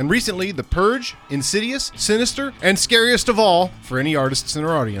Activity, and recently The Purge, Insidious, Sinister, and scariest of all, for any artists in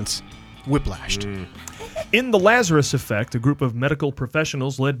our audience, Whiplashed. In The Lazarus Effect, a group of medical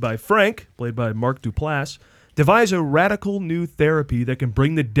professionals led by Frank, played by Mark Duplass, devise a radical new therapy that can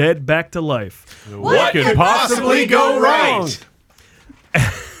bring the dead back to life. What could possibly go right?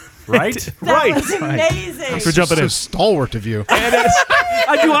 Right? Right. That was amazing. Thanks for jumping So in. stalwart of you. Do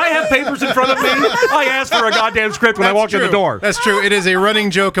I have papers in front of me? I asked for a goddamn script when I walked in the door. That's true. It is a running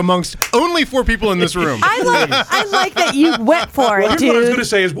joke amongst only 4 people in this room. I like that you went for it, Here's what I was going dude. to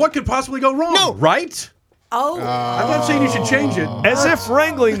say is, what could possibly go wrong? No. Right? Oh. I'm not saying you should change it. As if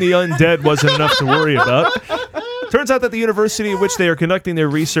wrangling the undead wasn't enough to worry about. Turns out that the university in which they are conducting their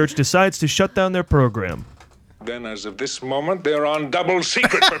research decides to shut down their program. Then, as of this moment, they're on double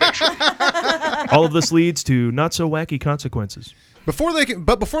secret probation. All of this leads to not so wacky consequences. Before they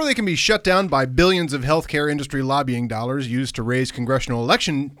can be shut down by billions of healthcare industry lobbying dollars used to raise congressional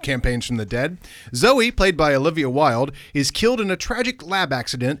election campaigns from the dead, Zoe, played by Olivia Wilde, is killed in a tragic lab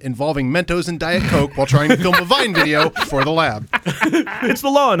accident involving Mentos and Diet Coke while trying to film a Vine video for the lab. It's the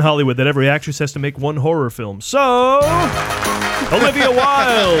law in Hollywood that every actress has to make one horror film. So, Olivia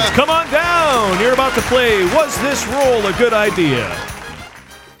Wilde, come on down. You're about to play Was This Role a Good Idea?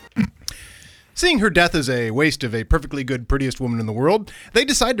 Seeing her death as a waste of a perfectly good, prettiest woman in the world, they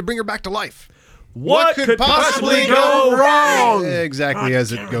decide to bring her back to life. What could possibly go wrong? Exactly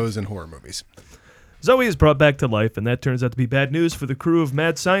as it goes in horror movies. Zoe is brought back to life, and that turns out to be bad news for the crew of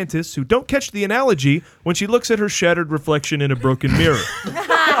mad scientists who don't catch the analogy when she looks at her shattered reflection in a broken mirror.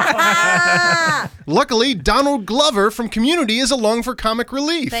 Luckily, Donald Glover from Community is along for comic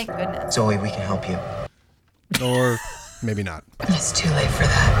relief. Thank goodness. Zoe, we can help you. Or maybe not. It's too late for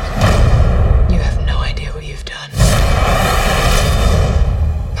that. You have no idea what you've done.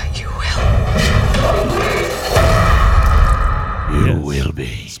 But you will. You will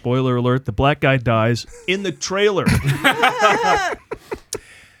be. Spoiler alert, the black guy dies in the trailer.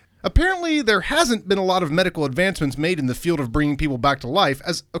 Apparently, there hasn't been a lot of medical advancements made in the field of bringing people back to life,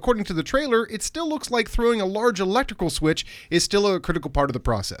 as according to the trailer, it still looks like throwing a large electrical switch is still a critical part of the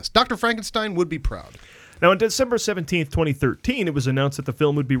process. Dr. Frankenstein would be proud. Now, on December 17th, 2013, it was announced that the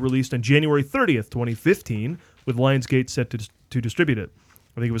film would be released on January 30th, 2015, with Lionsgate set to distribute it.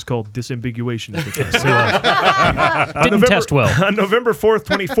 I think it was called Disambiguation. Didn't test well. On November 4th,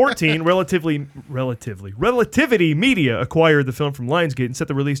 2014, Relativity Media acquired the film from Lionsgate and set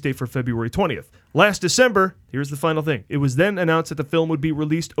the release date for February 20th. Last December, here's the final thing. It was then announced that the film would be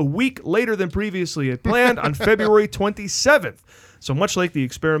released a week later than previously planned on February 27th. So much like the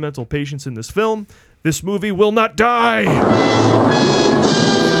experimental patients in this film, this movie will not die.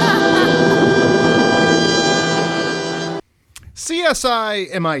 CSI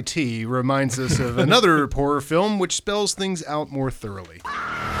MIT reminds us of another horror film which spells things out more thoroughly.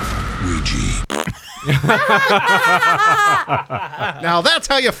 Ouija. Now that's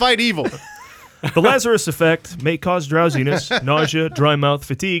how you fight evil. The Lazarus effect may cause drowsiness, nausea, dry mouth,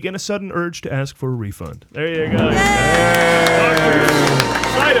 fatigue, and a sudden urge to ask for a refund. There you go.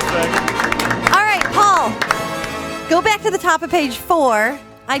 Side effect. All right, Paul, go back to the top of page 4.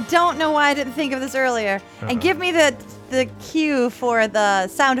 I don't know why I didn't think of this earlier. And give me the cue for the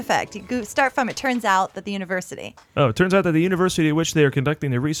sound effect. You go start from it turns out that the university. Oh, it turns out that the university at which they are conducting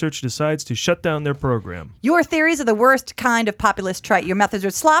their research decides to shut down their program. Your theories are the worst kind of populist trite. Your methods are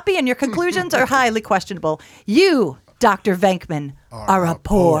sloppy and your conclusions are highly questionable. You, Dr. Venkman, are a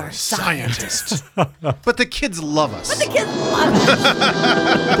poor scientist. But the kids love us. But the kids love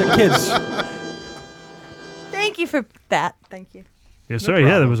us. The kids. Thank you for that. Thank you. Yes, sir.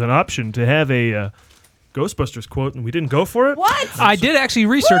 Yeah, there was an option to have a Ghostbusters quote, and we didn't go for it. What? I did actually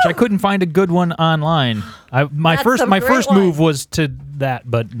research. I couldn't find a good one online. My first move was to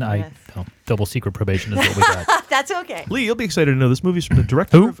that, but double secret probation is what we got. That's okay. Lee, you'll be excited to know this movie's from the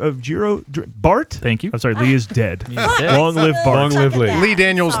director of Jiro Bart. Thank you. I'm sorry, Lee is dead. He is dead. Long live Bart. Long live Lee. Lee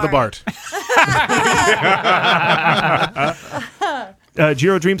Daniels the Bart.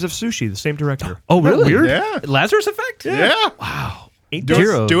 Jiro Dreams of Sushi, the same director. Oh, really? Weird? Yeah. Lazarus Effect? Yeah. Wow.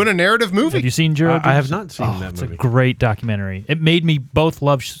 Doing a narrative movie. Have you seen Jiro? I have not seen that it's movie. a great documentary. It made me both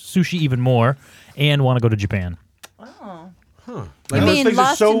love sushi even more and want to go to Japan. Huh. You mean those things are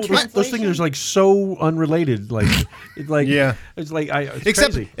Lost so in those things Translation? are like so unrelated. Like Yeah. It's like it's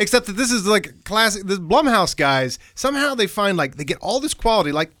Except crazy. that this is like classic. The Blumhouse guys somehow they find like they get all this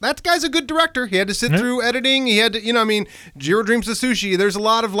quality. Like that guy's a good director. He had to sit through editing. He had to, Jiro Dreams of Sushi. There's a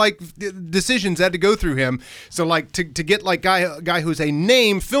lot of like decisions that had to go through him. So like to get like guy who's a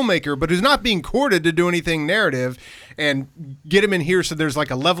name filmmaker but who's not being courted to do anything narrative, and get him in here so there's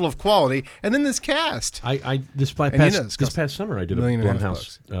like a level of quality. And then this cast. This past summer I did a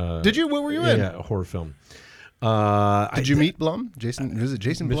Blumhouse. Did you? What were you in? Yeah, a horror film. Did you meet Blum? Jason? Was it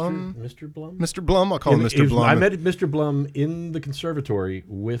Jason Blum? Mr. Blum? Mr. Blum? I'll call him Mr. Blum. I met Mr. Blum in the conservatory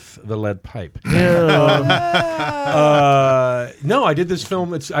with the lead pipe. No, I did this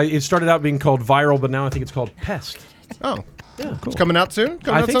film. It started out being called Viral, but now I think it's called Pest. Oh. Yeah, cool. It's coming out soon.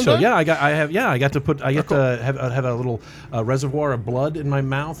 I think so. Yeah, I got to have a little reservoir of blood in my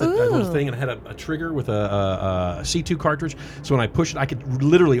mouth, a little thing, and I had a trigger with a C2 cartridge. So when I pushed it, I could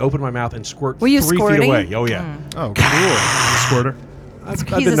literally open my mouth and squirt 3 feet away. Oh yeah. Oh, cool. Squirter. I've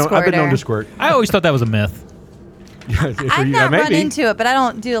been known to squirt. I always thought that was a myth. I've not run into it, but I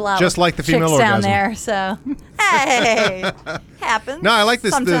don't do a lot Just of like the female chicks down orgasm. there, so hey. Happens. No, I like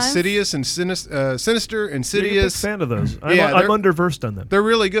this. The sometimes. Sidious and Sinister, You're a big Insidious. fan of those. I'm underversed on them. They're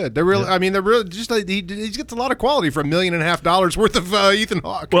really good. They're really. I mean, they're really just like he gets a lot of quality for $1.5 million worth of Ethan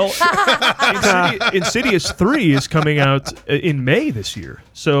Hawke. Well, Insidious 3 is coming out in May this year.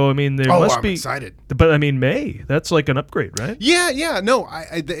 So I mean, there must I'm be excited. But I mean, May. That's like an upgrade, right? Yeah. No,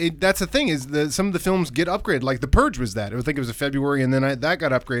 that's the thing is some of the films get upgraded. Like The Purge was that. I think it was a February, and then that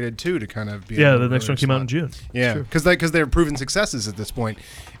got upgraded too to kind of be. Yeah, the next one came out in June. Yeah, because they're proven successes at this point,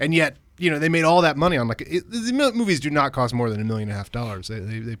 and yet they made all that money on the movies do not cost more than $1.5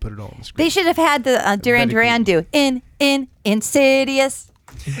 million. They put it all on the screen. They should have had the Duran Duran do Insidious.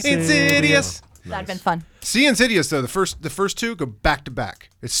 Insidious. That'd have been fun. See Insidious though, the first two go back to back.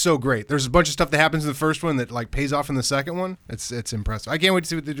 It's so great. There's a bunch of stuff that happens in the first one that like pays off in the second one. It's impressive. I can't wait to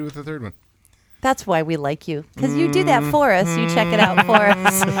see what they do with the third one. That's why we like you, because you do that for us. You check it out for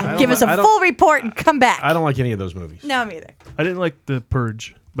us. Give us a full report and come back. I don't like any of those movies. No, me either. I didn't like The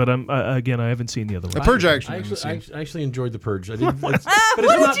Purge, but I haven't seen the other one. The Purge I actually enjoyed The Purge. I didn't. But it's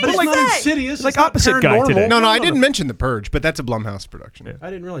not Insidious. Like it's not opposite guy paranormal. today. No, I didn't mention The Purge, but that's a Blumhouse production. Yeah. I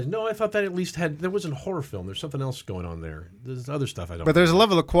didn't realize. No, I thought that at least there wasn't a horror film. There's something else going on there. There's other stuff I don't. But there's a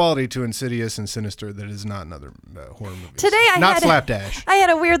level of quality to Insidious and Sinister that is not in other horror movies. Today not Slapdash. I had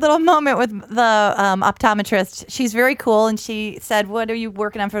a weird little moment with the optometrist. She's very cool, and she said, "What are you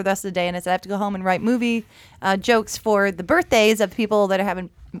working on for the rest of the day?" And I said, "I have to go home and write movie jokes for the birthdays of people that are having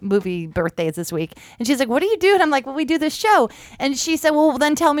movie birthdays this week." And she's like, "What do you do?" And I'm like, "Well, we do this show." And she said, "Well,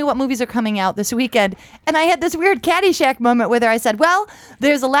 then tell me what movies are coming out this weekend." And I had this weird Caddyshack moment with her. I said, "Well,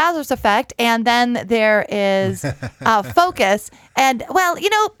 there's a Lazarus Effect, and then there is Focus, and well,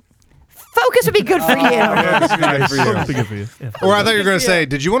 Focus would be good for you." Focus would be good for you. Yeah. Or I thought you were going to say,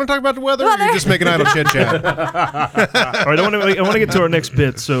 "Did you want to talk about the weather, or you're just making idle chit chat?" All right, I want to get to our next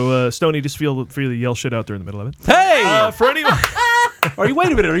bit. So, Stoney, just feel free to yell shit out there in the middle of it. Hey! For anyone.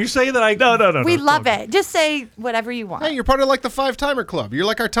 Wait a minute. Are you saying that I? No. We love it. Just say whatever you want. Hey, you're part of like the 5-timer club. You're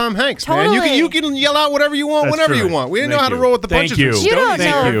like our Tom Hanks, Totally. man. You can yell out whatever you want, That's whenever true. you want. We didn't Thank know how to you. roll with the Thank punches. you. with You Stoney. don't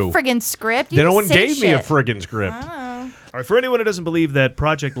Thank know you. a friggin' script. No one say gave me a shit. friggin' script. All right, for anyone who doesn't believe that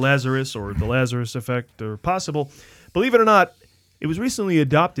Project Lazarus or the Lazarus Effect are possible, believe it or not, it was recently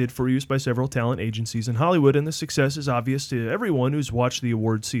adopted for use by several talent agencies in Hollywood, and the success is obvious to everyone who's watched the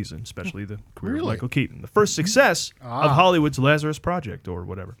award season, especially the career of Michael Keaton. The first success of Hollywood's Lazarus Project or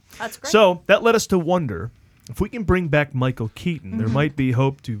whatever. That's great. So that led us to wonder, if we can bring back Michael Keaton, there might be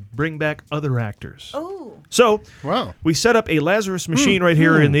hope to bring back other actors. Oh. So Wow. we set up a Lazarus machine right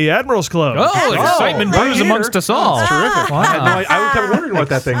here in the Admirals Club. Oh, excitement brews amongst us all. That's terrific. Wow. I kept wondering what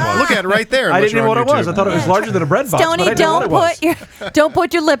that thing was. Look at it right there. I unless didn't know you're what on it was. YouTube. I thought it was larger than a bread box. Stoney, but I didn't know what it was. don't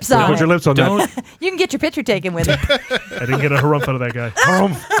put your lips on Put your it. lips on that. You can get your picture taken with it. I didn't get a harumph out of that guy.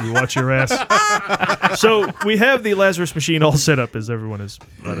 Harumph. You watch your ass. So we have the Lazarus machine all set up, as everyone has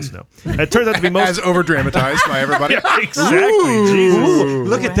let us know. It turns out to be As over dramatized by everybody. Yeah, exactly. Jesus.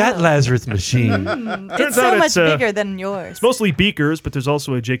 Look at that Lazarus machine. It's so much bigger than yours. It's mostly beakers, but there's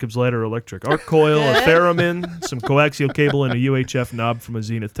also a Jacob's Ladder electric arc coil, a theremin, some coaxial cable, and a UHF knob from a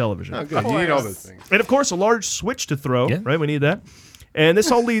Zenith television. Oh, good. You need all those things. And of course, a large switch to throw, right? We need that. And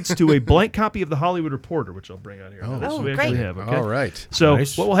this all leads to a blank copy of the Hollywood Reporter, which I'll bring out here. This we actually have. Okay? All right. So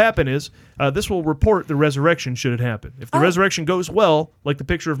Nice. what will happen is this will report the resurrection should it happen. If the resurrection goes well, like the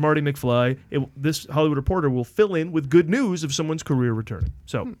picture of Marty McFly, this Hollywood Reporter will fill in with good news of someone's career returning.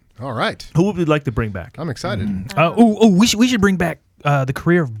 So All right. who would we like to bring back? I'm excited. We should bring back the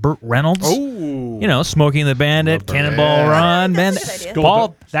career of Burt Reynolds. Oh. Smoking the Bandit, Cannonball Run, Bandit.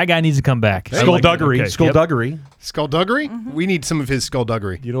 Paul, that guy needs to come back. Skullduggery. Okay. Skullduggery. Skullduggery? We need some of his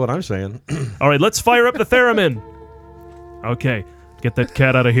skullduggery. You know what I'm saying? All right, let's fire up the theremin. Okay, get that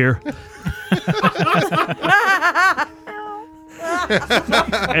cat out of here.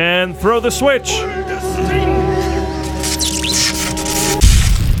 And throw the switch.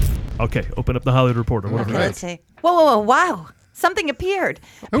 Okay, open up the Hollywood Reporter. What have we got? Let's see. Whoa, wow. Something appeared.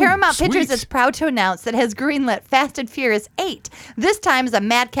 Paramount Pictures sweet. is proud to announce that it has greenlit Fast and Furious 8. This time as a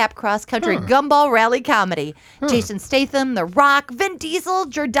madcap cross-country gumball rally comedy. Jason Statham, The Rock, Vin Diesel,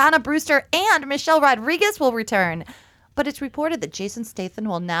 Jordana Brewster, and Michelle Rodriguez will return. But it's reported that Jason Statham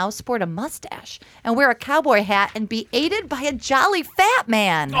will now sport a mustache and wear a cowboy hat and be aided by a jolly fat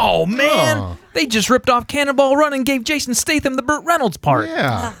man. Oh, man. They just ripped off Cannonball Run and gave Jason Statham the Burt Reynolds part.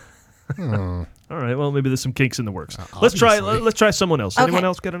 Yeah. All right, well, maybe there's some kinks in the works. Let's try someone else. Okay. Anyone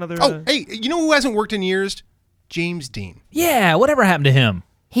else get another? Oh, hey, you know who hasn't worked in years? James Dean. Yeah, whatever happened to him?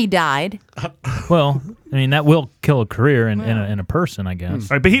 He died. Well, I mean, that will kill a career in a person, I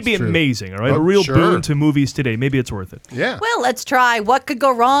guess. All right, but he'd be amazing, all right? Oh, a real sure. boon to movies today. Maybe it's worth it. Yeah. Well, let's try. What could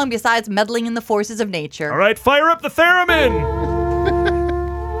go wrong besides meddling in the forces of nature? All right, fire up the theremin!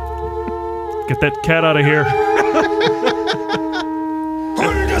 Get that cat out of here.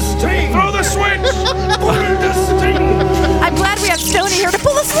 Throw the switch! I'm glad we have Stoney here to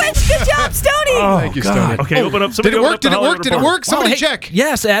pull the switch. Good job, Stoney. Thank you, Stoney. Okay, open up. Did Somebody it open work? up the Did it Hollywood work? Did it Reporter. work? Somebody hey, check.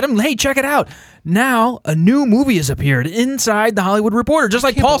 Yes, Adam. Hey, check it out. Now, a new movie has appeared inside the Hollywood Reporter, just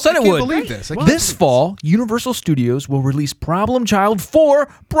like Paul said it would. I can't believe this. This fall, Universal Studios will release Problem Child 4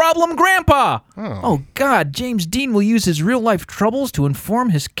 Problem Grandpa. Oh, God. James Dean will use his real-life troubles to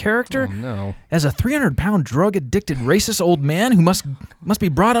inform his character as a 300-pound drug-addicted racist old man who must be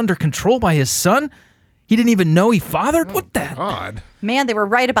brought under control by his son. He didn't even know he fathered? What the? Odd. Man, they were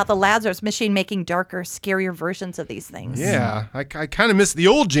right about the Lazarus machine making darker, scarier versions of these things. Yeah, I kind of miss the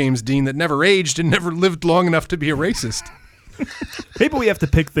old James Dean that never aged and never lived long enough to be a racist. Maybe we have to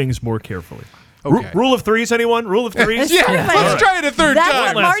pick things more carefully. Okay. Rule of threes, anyone? Rule of threes? Yeah, let's try it a third That's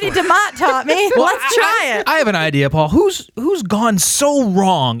time. what Marty DeMott taught me. Let's try it. I have an idea, Paul. Who's gone so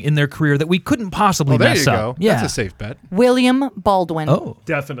wrong in their career that we couldn't possibly Well, there mess you up? go. That's a safe bet. William Baldwin. Oh.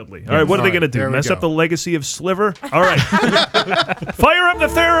 Definitely. All right, what are they going to do? there we Mess go. up the legacy of Sliver? All right. Fire up the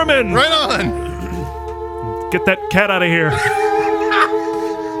theremin! Right on. Get that cat out of here.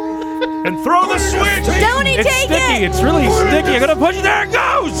 And throw the switch! Stoney, It's take sticky. it. It's really sticky. I'm going to push it. There it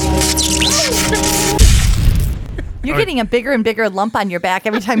goes. You're getting a bigger and bigger lump on your back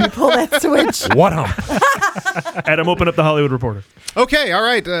every time you pull that switch. What Adam, open up the Hollywood Reporter. Okay, all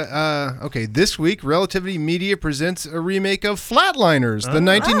right. Okay, this week, Relativity Media presents a remake of Flatliners, the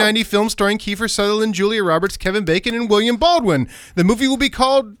 1990 film starring Kiefer Sutherland, Julia Roberts, Kevin Bacon, and William Baldwin. The movie will be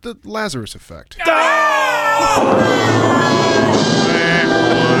called The Lazarus Effect.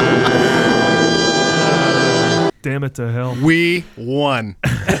 Damn it to hell. We won.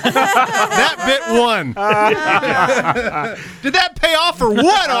 That bit won. Did that pay off for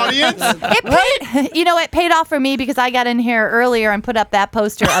what, audience? It paid off for me because I got in here earlier and put up that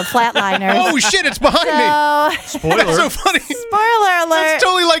poster of Flatliners. Oh, shit, it's behind me. Spoiler. That's so funny. Spoiler alert. It's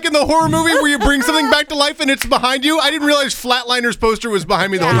totally like in the horror movie where you bring something back to life and it's behind you. I didn't realize Flatliners poster was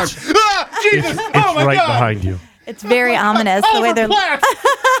behind me the whole time. Ah, Jesus! Oh, my right God. behind you. It's very ominous the way they're.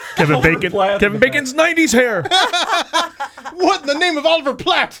 Kevin Bacon's 90s hair. What in the name of Oliver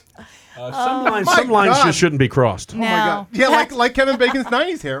Platt? Some lines God. just shouldn't be crossed. Oh my God. Yeah, like Kevin Bacon's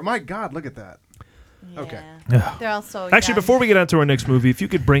 90s hair. My God, look at that. Okay. They're all so Actually, young. before we get on to our next movie, if you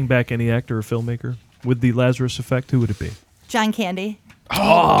could bring back any actor or filmmaker with the Lazarus effect, who would it be? John Candy. Oh,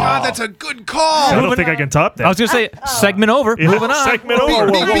 God, that's a good call. I don't think I can top that. I was going to say, segment over. Yeah, Moving on. segment Whoa,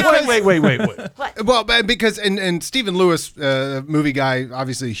 over. whoa, whoa, Wait. Well, because and Stephen Lewis, movie guy,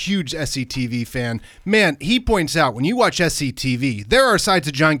 obviously a huge SCTV fan. Man, he points out when you watch SCTV, there are sides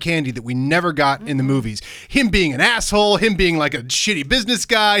of John Candy that we never got in the movies. Him being an asshole, him being like a shitty business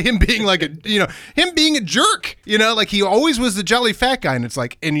guy, him being like him being a jerk. Like he always was the jolly fat guy, and it's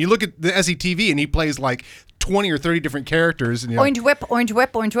like, and you look at the SCTV, and he plays like 20 or 30 differerent characters. And Orange whip, three orange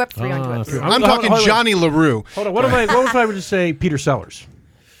whips. I'm talking Johnny LaRue. Hold on. What if I were to say Peter Sellers?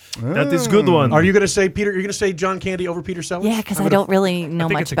 That is a good one. Are you going to say Peter? You're going to say John Candy over Peter Sellers? Yeah, because I don't really know I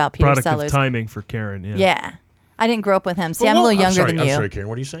think much it's a about Peter product Sellers. of timing for Karen. Yeah. Yeah. I didn't grow up with him. See, I'm a little younger than you. I'm sorry, Karen.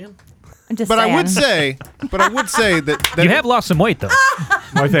 What are you saying? I'm just But saying. I would say that You have lost some weight, though.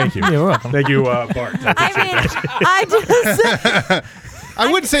 Why, thank you. You're welcome. Thank you, Bart. I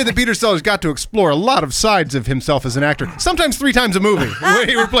would say that Peter Sellers got to explore a lot of sides of himself as an actor. Sometimes 3 times a movie, where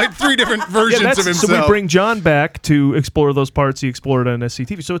he played 3 different versions of himself. So we bring John back to explore those parts he explored on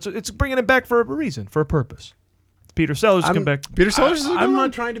SCTV. So it's bringing him back for a reason, for a purpose. Peter Sellers come back. Peter Sellers is a good I'm one.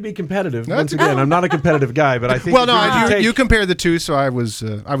 not trying to be competitive. Once again, I'm not a competitive guy, but I think. Well, no, you compare the two, so I was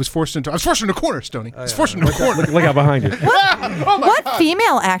forced into a corner, Stoney. I was forced into a corner. Look out behind you. What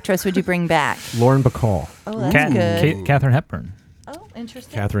female actress would you bring back? Lauren Bacall. Oh, that's good. Katharine Hepburn. Oh,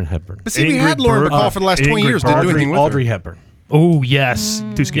 interesting. Katharine Hepburn. But see, we had Lauren Bacall for the last 20 years. Didn't do anything with her. Audrey Hepburn. Oh, yes.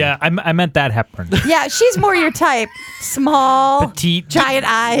 Yeah, I meant that Hepburn. Yeah, she's more your type. Small, Petite, giant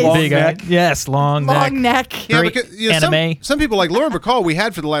eyes, big neck. Yes, long neck. Yeah, Very because anime. some people like Lauren Bacall we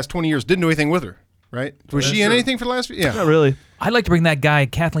had for the last 20 years didn't do anything with her, right? Was she in anything for the last? Yeah, Not really. I'd like to bring that guy,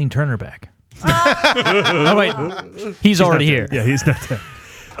 Kathleen Turner, back. Oh, wait. He's already here. Yeah, he's not there.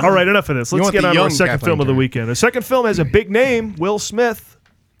 All right, enough of this. Let's want get the on to our young second Kathleen film of the Turner. weekend. Our second film has a big name, Will Smith.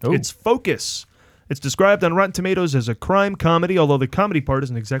 Oh. It's Focus. It's described on Rotten Tomatoes as a crime comedy, although the comedy part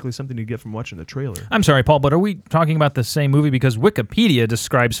isn't exactly something you get from watching the trailer. I'm sorry, Paul, but are we talking about the same movie? Because Wikipedia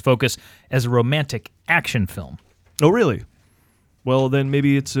describes Focus as a romantic action film. Oh, really? Well, then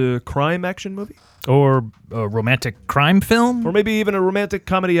maybe it's a crime action movie? Or a romantic crime film? Or maybe even a romantic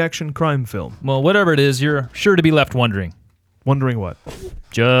comedy action crime film. Well, whatever it is, you're sure to be left wondering. Wondering what?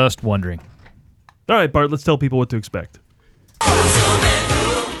 Just wondering. All right, Bart, let's tell people what to expect.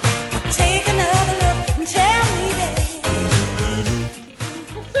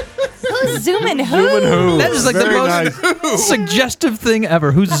 Who's zooming who? Zooming who? That is like Very the most nice. suggestive thing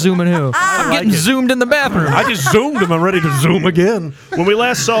ever. Who's zooming who? I'm getting zoomed in the bathroom. I just zoomed him. I'm ready to zoom again. When we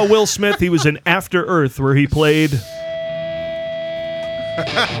last saw Will Smith, he was in After Earth, where he played...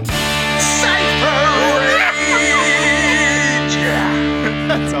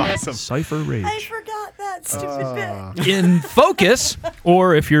 That's awesome. Cypher Rage. I forgot that stupid bit. In Focus,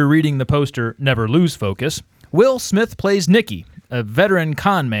 or if you're reading the poster, Never Lose Focus, Will Smith plays Nicky, a veteran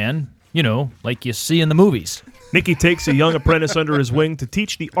con man, you know, like you see in the movies. Nicky takes a young apprentice under his wing to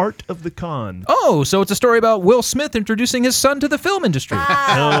teach the art of the con. Oh, so it's a story about Will Smith introducing his son to the film industry.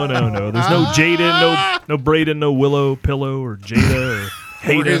 No. There's no Jaden, no Braden, no Willow, Pillow, or Jada, or Or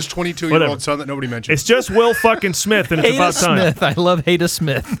Hader. his 22-year-old son that nobody mentioned. It's just Will fucking Smith, and it's about time. Smith. I love Hader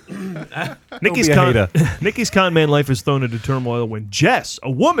Smith. Nicky's con man life is thrown into turmoil when Jess, a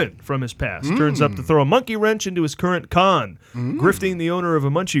woman from his past, turns up to throw a monkey wrench into his current con, grifting the owner of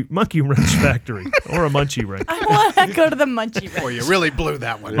a monkey wrench factory or a munchie wrench. I want to go to the munchie wrench. Boy, you really blew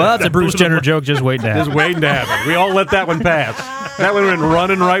that one. Well, that's a Bruce Jenner joke just waiting to happen. Just waiting to happen. We all let that one pass. That one went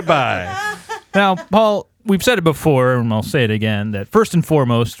running right by. Now, Paul, we've said it before, and I'll say it again, that first and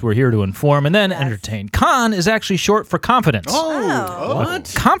foremost, we're here to inform and then entertain. Con is actually short for confidence.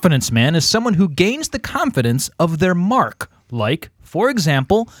 What? Confidence man is someone who gains the confidence of their mark. Like, for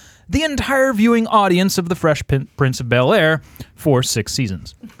example, the entire viewing audience of The Fresh Prince of Bel-Air for 6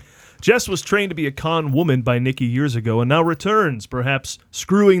 seasons. Jess was trained to be a con woman by Nicky years ago and now returns, perhaps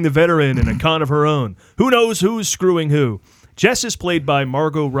screwing the veteran in a con of her own. Who knows who's screwing who? Jess is played by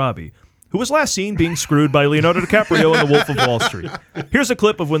Margot Robbie, who was last seen being screwed by Leonardo DiCaprio in The Wolf of Wall Street. Here's a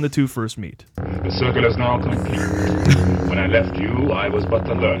clip of when the two first meet. The circle is now complete. When I left you, I was but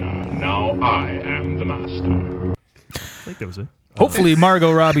the learner. Now I am the master. I think that was it. Hopefully,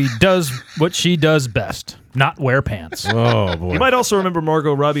 Margot Robbie does what she does best, not wear pants. Oh, boy. You might also remember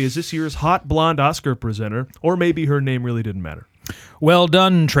Margot Robbie as this year's hot blonde Oscar presenter, or maybe her name really didn't matter. Well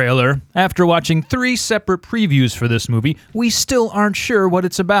done, trailer. After watching 3 separate previews for this movie, we still aren't sure what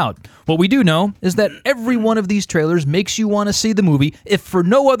it's about. What we do know is that every one of these trailers makes you want to see the movie, if for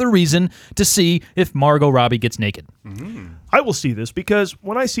no other reason, to see if Margot Robbie gets naked. I will see this because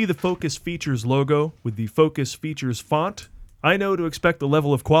when I see the Focus Features logo with the Focus Features font, I know to expect the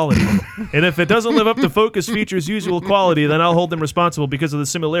level of quality. And if it doesn't live up to Focus Features' usual quality, then I'll hold them responsible because of the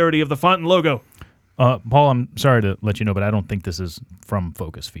similarity of the font and logo. Paul, I'm sorry to let you know, but I don't think this is from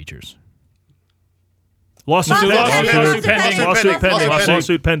Focus Features. Lawsuit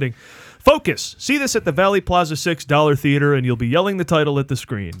pending. Focus. See this at the Valley Plaza 6 Dollar Theater, and you'll be yelling the title at the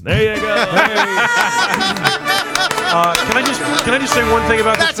screen. There you go. Can I just say one thing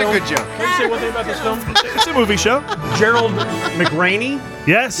about this film? That's a good joke. Can I just say one thing about this film? It's a movie show. Gerald McRaney.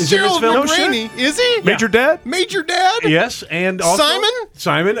 Yes. Is in this Gerald film? McRaney, is he? Major Dad? Major Dad? Yes, and also Simon?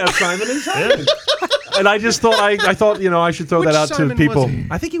 Simon and Simon. And I just thought I thought I should throw Which that out Simon to people. was he?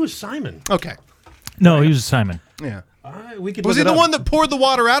 I think he was Simon. Okay. No, he was Simon. Yeah. We could Was he look it the up. one that poured the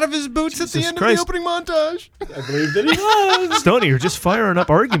water out of his boots at the Jesus end Christ. of the opening montage? I believe that he was. Stoney, you're just firing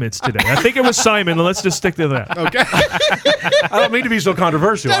up arguments today. I think it was Simon, and let's just stick to that. Okay. I don't mean to be so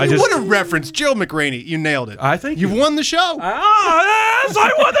controversial. I mean, what a reference. Gerald McRaney. You nailed it. I think You've won the show. yes,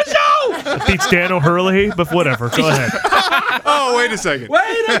 I won the show. That beats Dan O'Hurley, but whatever. Go ahead. Oh, wait a second. Wait,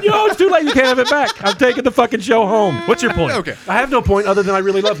 it's too late. You can't have it back. I'm taking the fucking show home. What's your point? Okay. I have no point other than I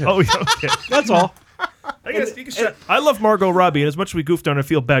really love him. Oh, yeah, okay. That's all. I love Margot Robbie, and as much as we goofed on her, I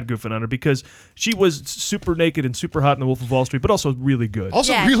feel bad goofing on her because she was super naked and super hot in The Wolf of Wall Street, but also really good.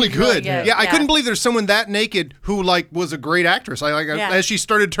 Also Yeah, really she's really good. good. Yeah, I Yeah. couldn't believe there's someone that naked who was a great actress. As she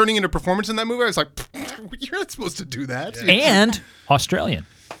started turning into performance in that movie, I was like, you're not supposed to do that. And Australian.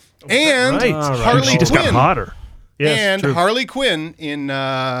 And Right. Harley She just got Quinn. hotter. Yes, And true. Harley Quinn in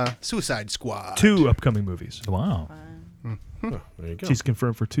Suicide Squad. 2 upcoming movies. Wow. There you go. She's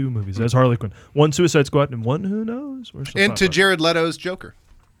confirmed for 2 movies as Harley Quinn. 1 Suicide Squad and 1 who knows? We're still And talking to about it. Jared Leto's Joker.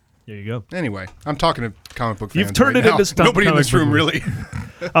 There you go. Anyway, I'm talking to comic book fans. You've turned right it now. into stuff Nobody in comic this room book really.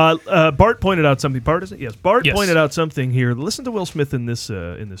 Bart pointed out something. Bart, is it? Yes. Bart Yes. pointed out something here. Listen to Will Smith in this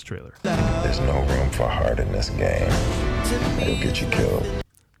trailer. There's no room for heart in this game. It'll get you killed.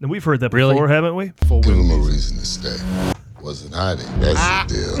 And we've heard that Really? before, haven't we? Give him a reason to stay. Wasn't hiding.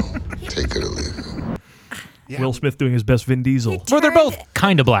 That's the deal. Take it or leave it. Will Smith doing his best Vin Diesel. Well, they're both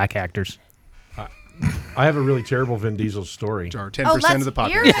kind of black actors. I have a really terrible Vin Diesel story. 10% of the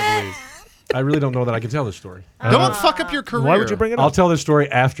population, I believe. I really don't know that I can tell this story. Don't fuck up your career. Why would you bring it up? I'll tell this story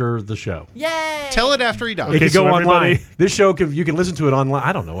after the show. Yay! Tell it after he dies. It can so go everybody- online. This show, you can listen to it online.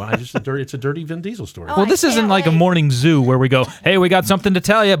 I don't know. It's a dirty Vin Diesel story. Well, this isn't like a morning zoo where we go, hey, we got something to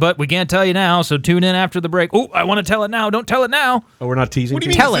tell you, but we can't tell you now, so tune in after the break. Oh, I want to tell it now. Don't tell it now. Oh, we're not teasing? What do you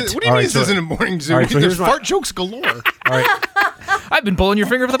mean? Tell What it. do you mean this isn't a morning zoo? all right, so There's here's fart jokes galore. All right. I've been pulling your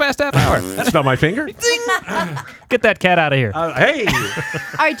finger for the past half hour. That's not my finger. Get that cat out of here. Hey.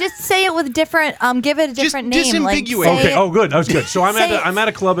 All right, just say it with different. Give it a different name. disambiguate. Like, say Okay. it- Oh, good. That was good. So I'm Say I'm at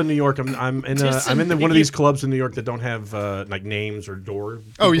a club in New York. I'm in one of these clubs in New York that don't have like names or door.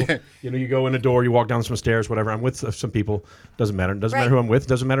 Oh, people. yeah. You know, you go in a door, you walk down some stairs, whatever. I'm with some people. Doesn't matter. Doesn't Right. matter who I'm with.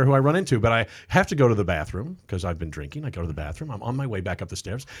 Doesn't matter who I run into. But I have to go to the bathroom because I've been drinking. I go to the bathroom. I'm on my way back up the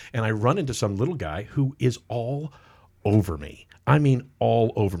stairs, and I run into some little guy who is all over me. I mean,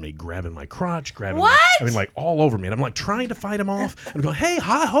 all over me, grabbing my crotch, like all over me. And I'm like trying to fight him off. And I'm going, hey,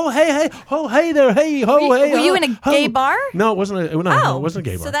 hi, ho, hey there, hey, ho, Were hey. you in a gay bar? No, it wasn't. No, Oh, it wasn't a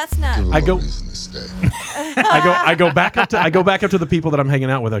gay bar. So that's not. I go. I go back up to the people that I'm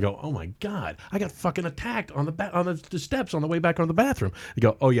hanging out with. I go, oh my god, I got fucking attacked on the steps on the way back on the bathroom. They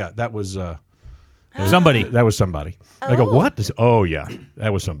go, oh yeah, that was somebody. That was somebody. I go, what? Oh yeah,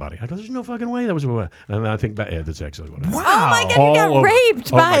 that was somebody. I go, there's no fucking way that was. And then I think yeah, that's actually what. Wow. Oh my god, you got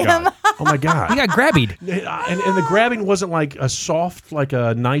raped by him. Oh my god. You got grabbied. And the grabbing wasn't like a soft, like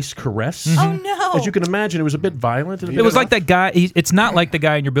a nice caress. Oh no. As you can imagine, it was a bit violent. It was like that guy. It's not like the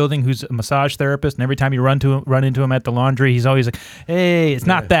guy in your building who's a massage therapist, and every time you run into him at the laundry, he's always like, "Hey, it's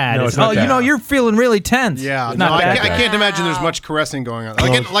not that. No, it's not that. You're feeling really tense." Yeah, It's no, not I that guy. can't imagine there's much caressing going on.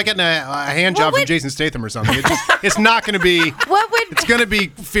 Like getting a hand job from Jason Statham or something. It's not going to be. What would? It's going to be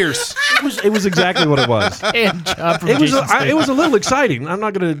fierce. It was exactly what it was. Hand job from It was Jason Statham. it was a little exciting. I'm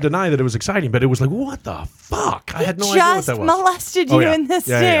not going to deny that it was exciting, but it was like, what the fuck? I had no idea what Just that was. molested you Oh, yeah. in the Yeah,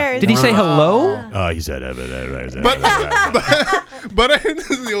 yeah, yeah. stairs. Did he say hello? He said, But this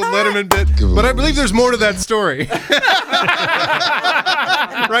is the old Letterman bit. But I believe there's more to that story.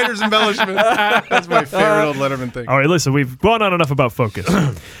 Writer's embellishment. That's my favorite old Letterman thing. All right, listen, we've gone on enough about Focus.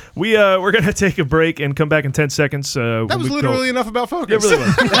 We're going to take a break and come back in 10 seconds. That was literally enough about Focus. It really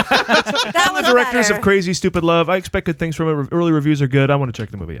was. That was The directors better. of Crazy Stupid Love. I expect good things from it. Early reviews are good. I want to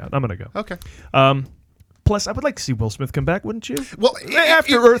check the movie out. I'm going to go. Okay. Plus, I would like to see Will Smith come back, wouldn't you? Well,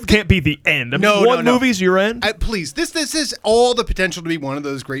 After Earth can't be the end. I mean, No, one no. movie's your end. Please, this is all the potential to be one of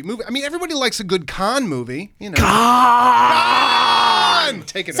those great movies. I mean, everybody likes a good con movie. You know. Con!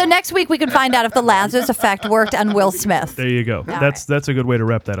 Take it So out. next week we can find out if the Lazarus effect worked on Will Smith. There you go. All That's a good way to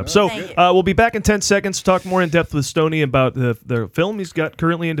wrap that up. So Thank you. we'll be back in 10 seconds to talk more in depth with Stoney about the film he's got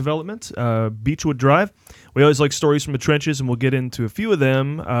currently in development, Beechwood Drive. We always like stories from the trenches, and we'll get into a few of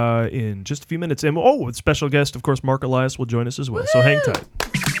them in just a few minutes. And with special guest, of course, Mark Elias will join us as well. So hang tight.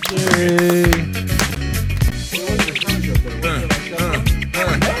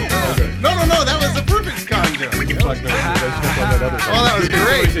 No, that was the perfect con joke. Oh, that was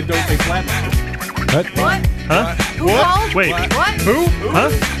great. What? Huh? Who called? Wait. What? Who?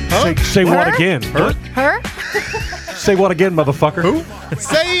 Huh? Say what Her? again? Her? Say what again, motherfucker? Who?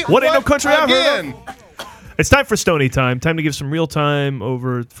 Say What ain't no country out here, again? It's time for Stoney time. Time to give some real time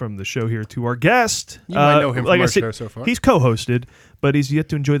over from the show here to our guest. You might know him from like I our said, show so far. He's co-hosted, but he's yet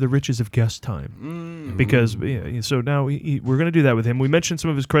to enjoy the riches of guest time. Because so now we're going to do that with him. We mentioned some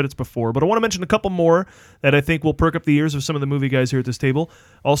of his credits before, but I want to mention a couple more that I think will perk up the ears of some of the movie guys here at this table.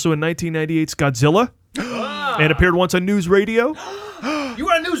 Also in 1998's Godzilla, and appeared once on News Radio. You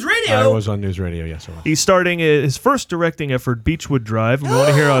were on News Radio. I was on News Radio, yes. I was. He's starting his first directing effort, Beechwood Drive, and we want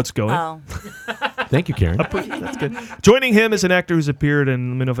to hear how it's going. Oh. Thank you, Karen. That's good. Joining him is an actor who's appeared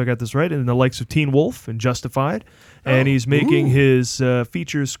in, let me know if I got this right, in the likes of Teen Wolf and Justified. And he's making his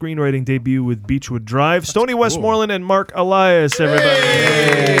feature screenwriting debut with Beechwood Drive. Stoney Westmoreland and Mark Elias, everybody.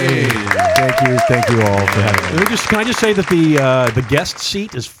 Hey. Thank you all for having me. Can I just say that the guest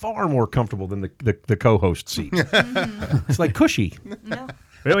seat is far more comfortable than the co-host seat. It's like cushy. No.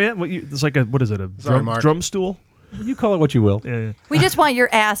 Oh yeah, it's like what is it? A drum stool? You call it what you will. Yeah. We just want your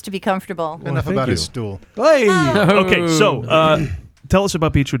ass to be comfortable. Enough about his stool. Hey. Okay, so tell us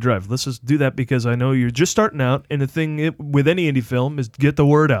about Beechwood Drive. Let's just do that because I know you're just starting out, and the thing with any indie film is get the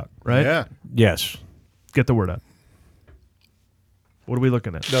word out, right? Yeah. Yes. Get the word out. What are we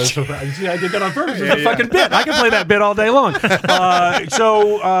looking at? No, so, see, I did that on purpose. It's a fucking bit. I can play that bit all day long.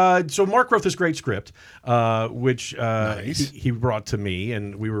 So Mark wrote this great script, which he brought to me,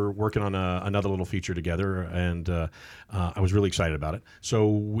 and we were working on another little feature together, and I was really excited about it.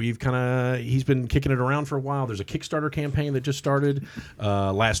 So he's been kicking it around for a while. There's a Kickstarter campaign that just started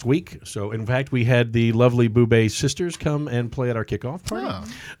last week. So in fact, we had the lovely Boubet sisters come and play at our kickoff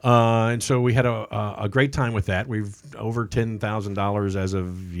party, and so we had a great time with that. We've over $10,000 as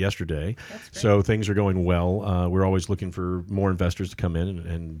of yesterday, so things are going well. We're always looking for more investors to come in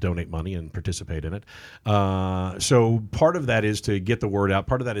and donate money and participate in it. So part of that is to get the word out.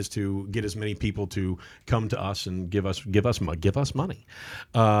 Part of that is to get as many people to come to us and give us money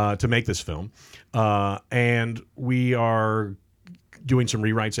to make this film. And we are doing some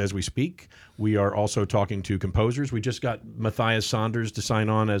rewrites as we speak. We are also talking to composers. We just got Matthias Saunders to sign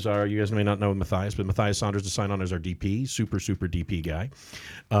on as our, you guys may not know Matthias, but Matthias Saunders to sign on as our DP, super DP guy.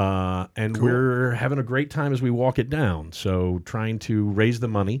 And we're having a great time as we walk it down. So trying to raise the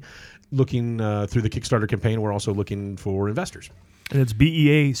money, looking through the Kickstarter campaign. We're also looking for investors. And it's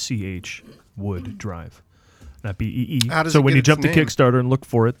BEACH, Wood Drive. Not BEE. How does So it when get you its jump to name? Kickstarter and look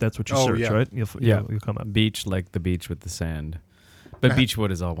for it, that's what you Oh, search, yeah. right? You'll come up. Beach, like the beach with the sand. But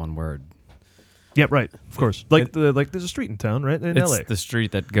Beachwood is all one word. Yeah, right. Of course. Like there's a street in town, right? In It's LA. the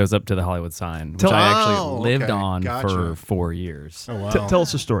street that goes up to the Hollywood sign, which Tell- I Oh, actually lived okay. on Gotcha. for 4 years. Oh, wow. Tell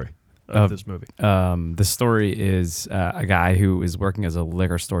us the story of this movie. The story is a guy who is working as a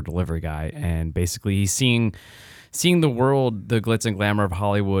liquor store delivery guy, and basically he's seeing the world, the glitz and glamour of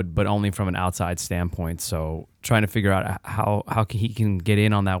Hollywood, but only from an outside standpoint. So trying to figure out how he can get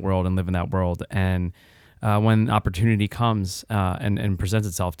in on that world and live in that world. And when opportunity comes and presents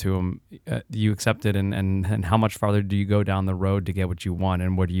itself to him, you accept it. And how much farther do you go down the road to get what you want?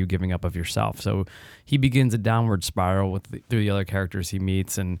 And what are you giving up of yourself? So he begins a downward spiral through the other characters he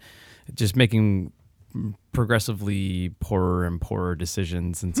meets, and just making progressively poorer and poorer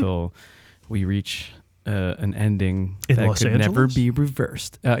decisions until we reach an ending In that Los could never Angeles? be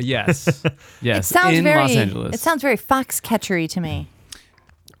reversed. Yes, yes. It sounds in very. Los Angeles. It sounds very Foxcatchery to me.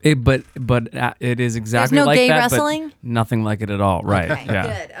 But it is exactly no like gay that, wrestling? but nothing like it at all. Right? Okay, Yeah.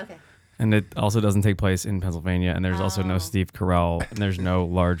 good. Okay. And it also doesn't take place in Pennsylvania, and there's also no Steve Carell, and there's no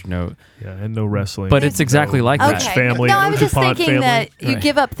large note. Yeah, and no wrestling. But it's exactly like that. Okay. Family, no, I was just DuPont thinking family. that you Right.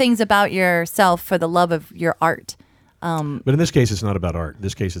 give up things about yourself for the love of your art. But in this case, it's not about art. In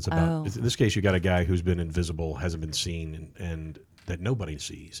this case, it's about. Oh. In this case, you got a guy who's been invisible, hasn't been seen, and that nobody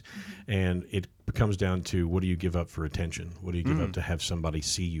sees, and it comes down to what do you give up for attention? What do you give up to have somebody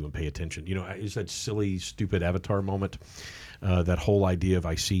see you and pay attention? You know, it's that silly, stupid Avatar moment. That whole idea of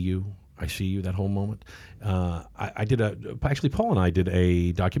I see you. That whole moment. Actually, Paul and I did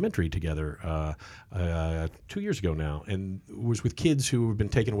a documentary together 2 years ago now, and it was with kids who have been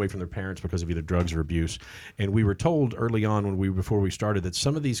taken away from their parents because of either drugs or abuse. And we were told early on before we started that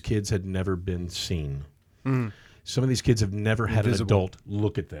some of these kids had never been seen. Some of these kids have never had an adult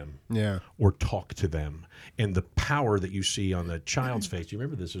look at them or talk to them. And the power that you see on the child's face, do you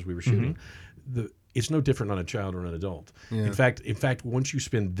remember this as we were shooting? It's no different on a child or an adult. Yeah. In fact, once you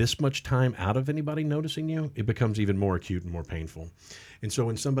spend this much time out of anybody noticing you, it becomes even more acute and more painful. And so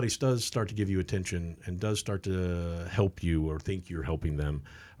when somebody does start to give you attention and does start to help you or think you're helping them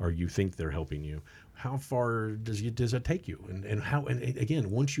or you think they're helping you, how far does that take you? And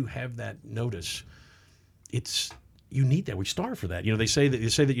again, once you have that notice, you need that. We starve for that. You know, they say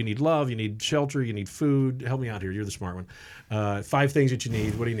that you need love, you need shelter, you need food. Help me out here. You're the smart one. 5 things that you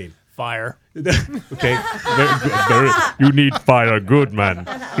need. What do you need? Fire. Okay. You need fire, good man.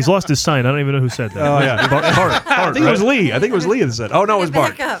 He's lost his sign. I don't even know who said that. Oh yeah, Bart, I think it was Lee. I think it was Lee that said. Oh no, it was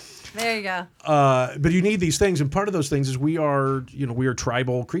Bart. Back up. There you go. But you need these things, and part of those things is we are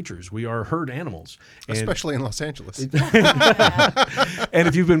tribal creatures. We are herd animals, Especially in Los Angeles. And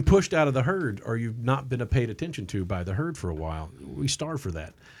if you've been pushed out of the herd or you've not been paid attention to by the herd for a while, we starve for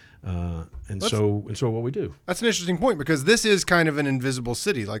that. So what we do. That's an interesting point because this is kind of an invisible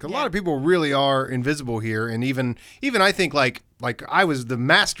city. Like a lot of people really are invisible here, and even I think like I was the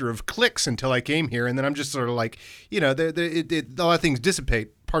master of clicks until I came here, and then I'm just sort of like, a lot of things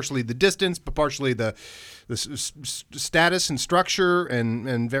dissipate. Partially the distance, but partially the status and structure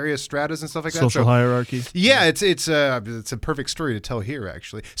and various stratas and stuff like that. Social hierarchy. Yeah, it's a perfect story to tell here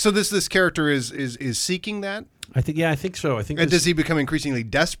actually. So this character is seeking that. I think so. I think. And does he become increasingly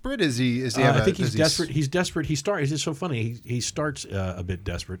desperate? I think he's desperate. He's desperate. It's just so funny. He starts a bit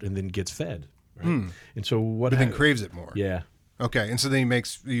desperate and then gets fed. Right? And so what? But then craves it more. Yeah. Okay, and so then he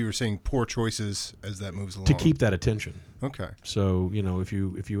makes, you were saying, poor choices as that moves along. To keep that attention. Okay. So, if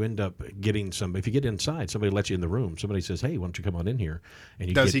you end up getting if you get inside, somebody lets you in the room, somebody says, hey, why don't you come on in here?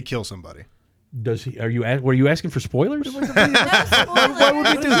 And Does he kill somebody? Does he? Were you asking for spoilers? Why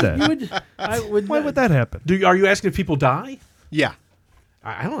would we do that? Why would that happen? Are you asking if people die? Yeah.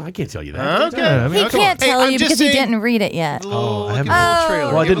 I don't know. I can't tell you that. Okay. He can't tell you because he didn't read it yet. I haven't.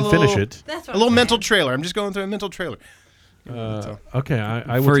 Trailer. Well, I didn't finish it. A little mental trailer. I'm just going through a mental trailer. Okay,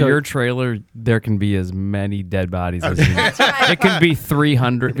 I will For tell your you. trailer, there can be as many dead bodies as you need. It can be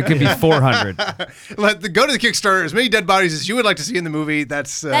 300. It can be 400. Go to the Kickstarter. As many dead bodies as you would like to see in the movie.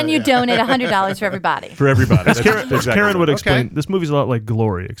 That's Then you donate $100 for everybody. For everybody. As Karen, exactly Karen would right. explain, Okay. this movie's a lot like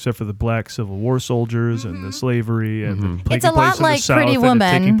Glory, except for the black Civil War soldiers and the slavery and the taking It's a place lot in like the South Pretty and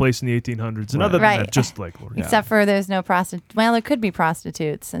Woman. it taking place in the 1800s. And other than Right. that, just like Glory. Except for there's no prostitute. Well, there could be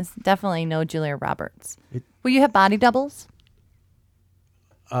prostitutes. There's definitely no Julia Roberts. Will you have body doubles?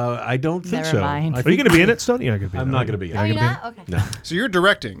 I don't think Never so. mind. Are you going to be in it, Stoney? You're not going to be in it. I'm not going to be in it. Oh, you're not? Okay. No. So you're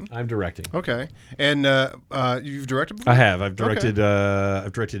directing. I'm directing. Okay. And you've directed before? I have. I've directed.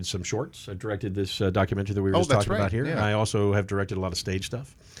 I've directed some shorts. I've directed this documentary that we were just that's talking about right, here. yeah. I also have directed a lot of stage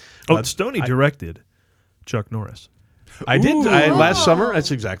stuff. Stoney directed Chuck Norris. I did last summer.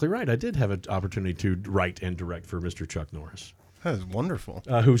 That's exactly right. I did have an opportunity to write and direct for Mr. Chuck Norris. That is wonderful.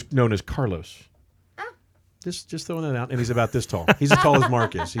 Who's known as Carlos. Just throwing that out, and he's about this tall. He's as tall as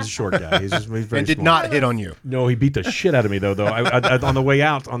Mark is. He's a short guy. He's very And did small. not hit on you. No, he beat the shit out of me though. I on the way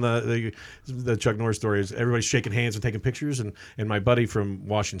out on the Chuck Norris story is everybody's shaking hands and taking pictures, and my buddy from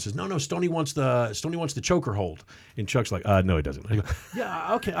Washington says, no, Stoney wants the choker hold, and Chuck's like, no, he doesn't. I go,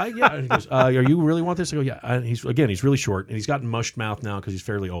 yeah, okay, yeah. And he goes, are you really want this? I go, yeah. And he's really short, and he's got mushed mouth now because he's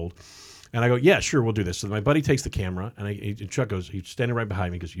fairly old. And I go, yeah, sure, we'll do this. So my buddy takes the camera, and Chuck goes, he's standing right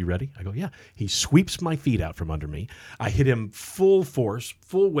behind me. He goes, you ready? I go, yeah. He sweeps my feet out from under me. I hit him full force,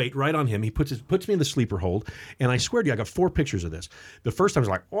 full weight right on him. He puts me in the sleeper hold, and I swear to you, I got 4 pictures of this. The first time was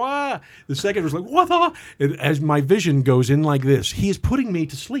like, wah. The second was like, what the? And as my vision goes in like this, he is putting me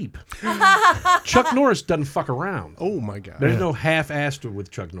to sleep. Chuck Norris doesn't fuck around. Oh, my God. There's no half-assed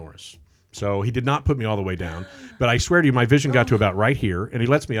with Chuck Norris. So he did not put me all the way down. But I swear to you, my vision got to about right here, and he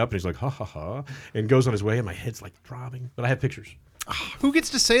lets me up, and he's like, ha, ha, ha, and goes on his way, and my head's like throbbing. But I have pictures. Who gets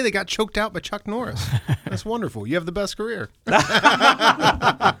to say they got choked out by Chuck Norris? That's wonderful. You have the best career. By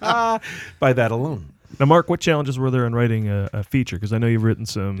that alone. Now, Mark, what challenges were there in writing a feature? Because I know you've written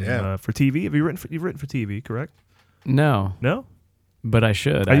some for TV. You've written for TV, correct? No. No? But I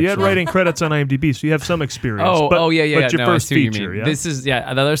should. You had writing credits on IMDb, so you have some experience. Yeah. But your No, first I see what you feature, mean. yeah? This is the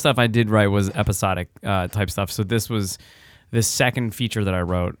other stuff I did write was episodic type stuff. So this was the second feature that I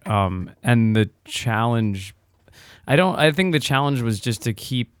wrote, and the challenge. I think the challenge was just to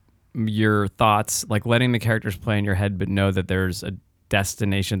keep your thoughts, like letting the characters play in your head, but know that there's a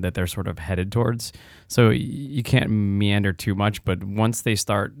destination that they're sort of headed towards. So you can't meander too much. But once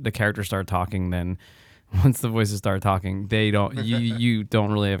the characters start talking, then. Once the voices start talking, you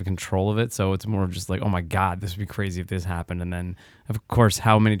don't really have control of it. So it's more of just like, oh my God, this would be crazy if this happened. And then, of course,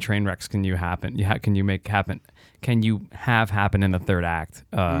 how many train wrecks can you have happen in the third act?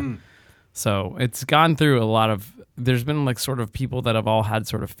 So it's gone through a lot of. There's been like sort of people that have all had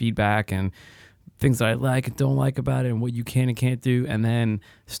sort of feedback and things that I like and don't like about it, and what you can and can't do. And then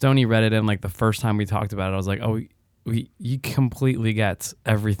Stoney read it, and like the first time we talked about it, I was like, oh. You completely get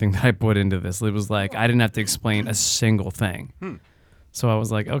everything that I put into this. It was like I didn't have to explain a single thing. So I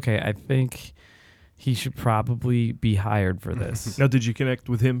was like, okay, I think he should probably be hired for this. Now, did you connect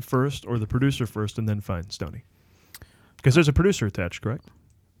with him first or the producer first and then find Stoney? Because there's a producer attached, correct?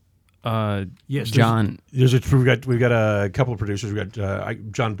 Yes, John. We've got a couple of producers. We've got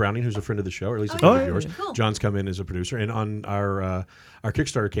John Browning, who's a friend of the show, or at least a friend of yours. Cool. John's come in as a producer, and on our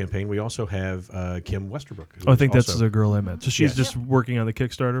Kickstarter campaign, we also have Kim Westerbrook. I think that's the girl I met. So she's just working on the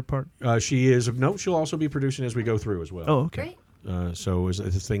Kickstarter part. She is. No, she'll also be producing as we go through as well. Oh, okay. So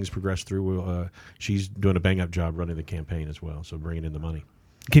as things progress through, she's doing a bang-up job running the campaign as well. So bringing in the money.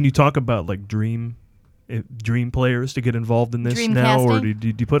 Can you talk about like dream players to get involved in this Dream now, casting? or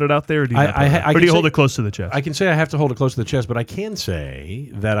do you put it out there, or do you hold it close to the chest? I can say I have to hold it close to the chest, but I can say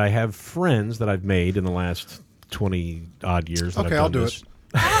that I have friends that I've made in the last 20-odd years. Okay, I'll do this. it.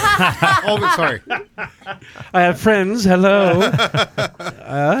 Oh, sorry. I have friends. Hello.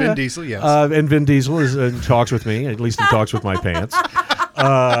 Vin Diesel, yes. And Vin Diesel talks with me. At least he talks with my pants.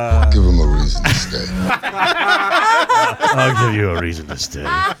 Give him a reason to stay. I'll give you a reason to stay.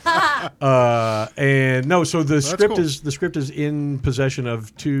 And no, so the script is in possession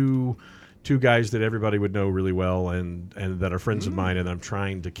of two two guys that everybody would know really well and that are friends of mine, and I'm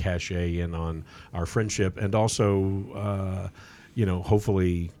trying to cachet in on our friendship and also,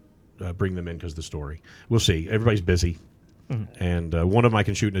 hopefully bring them in because of the story. We'll see. Everybody's busy. And one of them I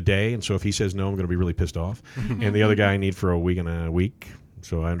can shoot in a day, and so if he says no, I'm going to be really pissed off. And the other guy I need for a week and a week,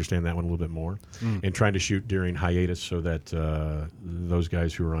 so I understand that one a little bit more. And trying to shoot during hiatus so that those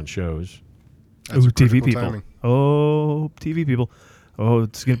guys who are on shows. Ooh, TV people. Timing. Oh, TV people. Oh,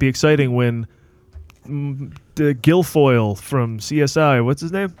 it's going to be exciting when the Guilfoyle from CSI, what's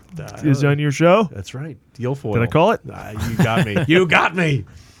his name, is on your show. That's right. Guilfoyle. Did I call it? You got me. You got me.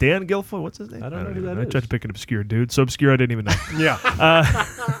 Dan Guilfoyle, what's his name? I don't know who that I is. tried to pick an obscure dude. So obscure I didn't even know. Yeah.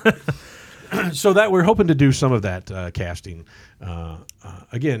 So that we're hoping to do some of that casting.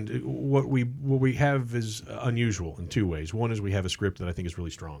 Again, what we have is unusual in two ways. One is we have a script that I think is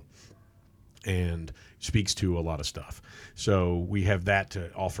really strong and speaks to a lot of stuff. So we have that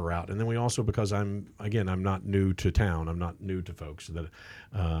to offer out. And then we also, because I'm not new to town, I'm not new to folks, that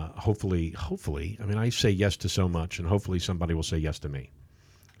hopefully, I mean, I say yes to so much, and hopefully somebody will say yes to me.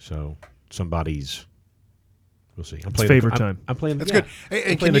 So somebody's, we'll see. I'm playing favorite time. I'm playing. That's yeah,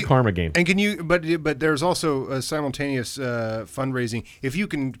 good. I'm playing the karma game. And can you? But there's also a simultaneous fundraising. If you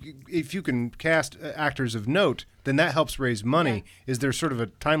can cast actors of note, then that helps raise money. Yeah. Is there sort of a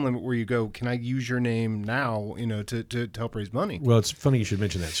time limit where you go, can I use your name now, to help raise money? Well, it's funny you should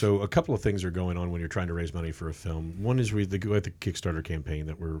mention that. So a couple of things are going on when you're trying to raise money for a film. One is the Kickstarter campaign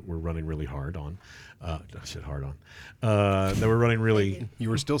that we're running really hard on. I said hard on. That we're running really.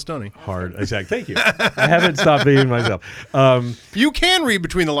 You were still Stoney. Hard. Exactly. Thank you. I haven't stopped being myself. You can read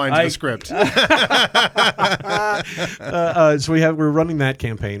between the lines of the script. So we're running that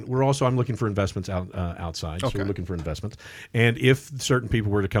campaign. I'm looking for investments outside. Okay. So we're looking for investments. And if certain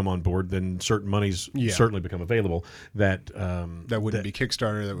people were to come on board, then certain monies certainly become available. That wouldn't be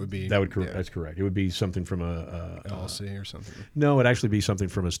Kickstarter. That would be. That's correct. It would be something from a LLC or something. No, it'd actually be something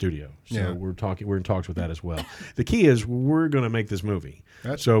from a studio. So we're in talks with that as well. The key is we're going to make this movie.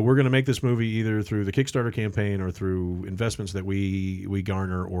 So we're going to make this movie either through the Kickstarter campaign or through investments that we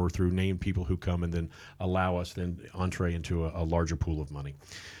garner, or through named people who come and then allow us then entree into a larger pool of money.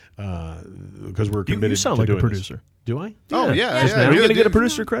 Because we're committed. You sound to like doing a producer. This. Do I? Oh yeah. Are you going to get a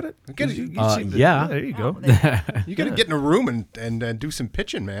producer credit? Yeah. There you go. You got to get in a room and do some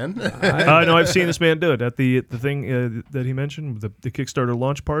pitching, man. No, I've seen this man do it at the thing that he mentioned, the Kickstarter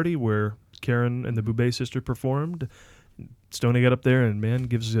launch party where Karen and the Boubet sister performed. Stoney got up there and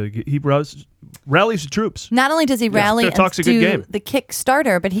he rallies the troops. Not only does he rally and talks a good do game. the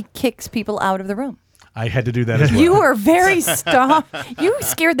Kickstarter, but he kicks people out of the room. I had to do that as well. You were very strong. You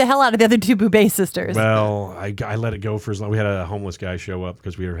scared the hell out of the other two Boubet sisters. Well, I let it go for as long. We had a homeless guy show up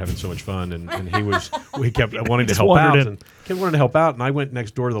because we were having so much fun, and he kept wanting to help out. And kept wanting to help out, and I went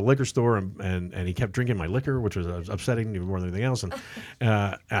next door to the liquor store, and he kept drinking my liquor, which was upsetting even more than anything else. And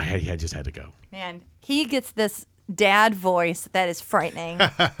I just had to go. Man, he gets this dad voice that is frightening.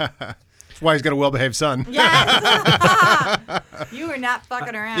 That's why he's got a well-behaved son. Yes. You are not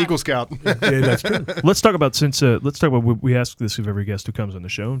fucking around. Eagle Scout. Yeah, that's true. Let's talk about we ask this of every guest who comes on the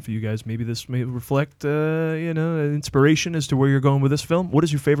show, and for you guys, maybe this may reflect inspiration as to where you're going with this film. What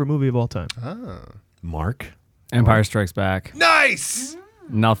is your favorite movie of all time? Mark? Empire Strikes Back. Nice.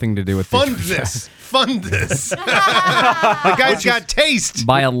 Nothing to do with Fund this. The guy's got taste.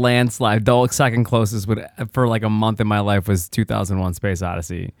 By a landslide. The second closest for like a month in my life was 2001: Space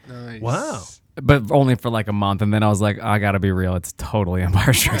Odyssey. Nice. Wow. But only for like a month, and then I was like, I gotta be real. It's totally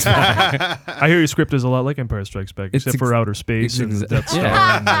Empire Strikes Back. I hear your script is a lot like Empire Strikes Back, except for outer space and Death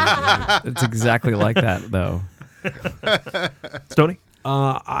Star. It's exactly like that, though. Stoney?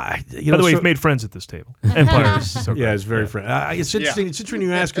 By the way, you've made friends at this table. Empire is so great. Yeah, it's very friendly. It's interesting. It's interesting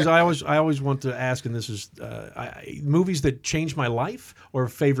you ask, because I always want to ask, and this is movies that changed my life or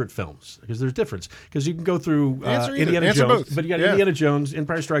favorite films, because there's a difference. Because you can go through Indiana Jones, but you got Indiana Jones,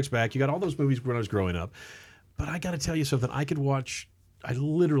 Empire Strikes Back. You got all those movies when I was growing up. But I got to tell you something. I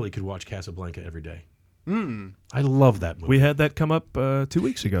literally could watch Casablanca every day. I love that movie. We had that come up 2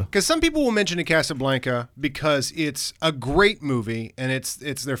 weeks ago. Because some people will mention a Casablanca because it's a great movie and it's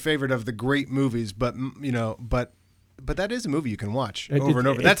their favorite of the great movies. But but that is a movie you can watch over and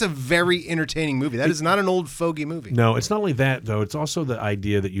over. That's a very entertaining movie. That is not an old fogey movie. No, it's not only that though. It's also the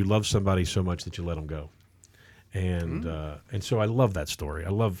idea that you love somebody so much that you let them go. And so I love that story.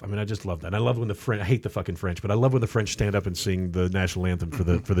 I just love that. And I love when the French. I hate the fucking French, but I love when the French stand up and sing the national anthem for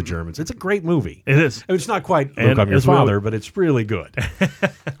the Germans. It's a great movie. It is. It's not quite Luke, I'm Your Father, but it's really good.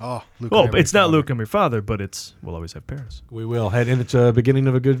 Luke, it's not Luke, I'm Your Father, but it's We'll Always Have Paris. We will, and it's a beginning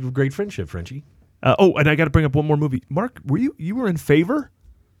of a great friendship, Frenchie. And I got to bring up one more movie. Mark, you were in Favor?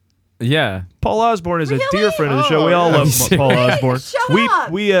 Yeah. Paul Osborne is a Really? dear friend of the show. We all yeah. love Paul Osborne. Shut we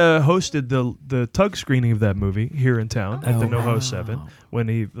up. we hosted the Tug screening of that movie here in town at the Oh, NoHo wow. 7 when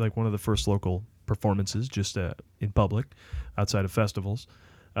he one of the first local performances just in public outside of festivals.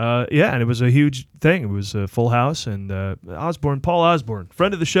 Yeah, and it was a huge thing. It was a full house, and Paul Osborne,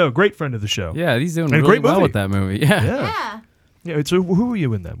 friend of the show, great friend of the show. Yeah, he's doing And a really great well movie. with that movie. Yeah. Yeah. Yeah. So who were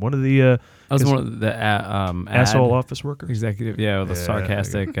you in that? One of the I was one of the asshole office workers. executive. Yeah, with a Yeah.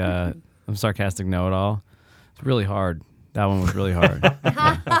 sarcastic, sarcastic know-it-all. It's really hard. That one was really hard.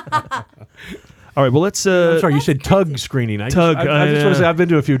 All right, well, let's... I'm sorry, you said Tug screening. I Tug, just want to say I've been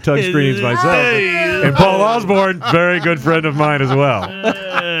to a few Tug screenings myself. And Paul Osborne, very good friend of mine as well.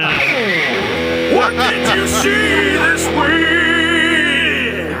 What did you see this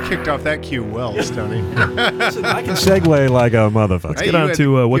week? Kicked off that cue well, Stoney. I can segue like a motherfucker. Let's Hey, get you on had- to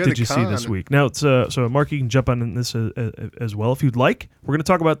you what had did the you see this con. week. Now, it's so Mark, you can jump on in this as well if you'd like. We're going to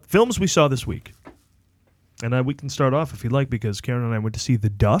talk about films we saw this week. And we can start off if you'd like, because Karen and I went to see The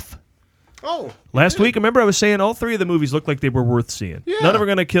Duff. Oh. Last week, remember I was saying all three of the movies looked like they were worth seeing. Yeah. None of them were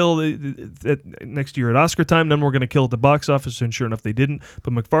going to kill next year at Oscar time. None were going to kill at the box office, and sure enough, they didn't.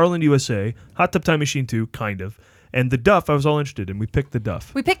 But McFarland USA, Hot Tub Time Machine 2, kind of. And The Duff, I was all interested in. We picked The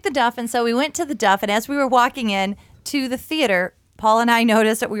Duff. We picked the Duff, and so we went to the Duff, and as we were walking in to the theater, Paul and I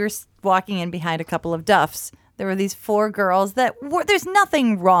noticed that we were walking in behind a couple of Duffs. There were these four girls that were, there's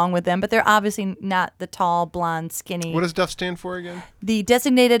nothing wrong with them, but they're obviously not the tall, blonde, skinny. What does Duff stand for again? The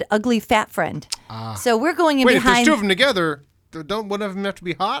designated ugly fat friend. So we're going in Wait, if there's behind. two of them together, don't one of them have to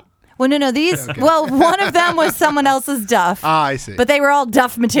be hot? Well, no. These. Well, one of them was someone else's Duff. I see. But they were all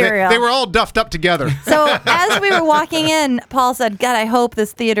Duff material. They were all duffed up together. So as we were walking in, Paul said, God, I hope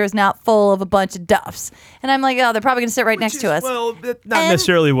this theater is not full of a bunch of Duffs. And I'm like, oh, they're probably going to sit right next to us. Well, that's not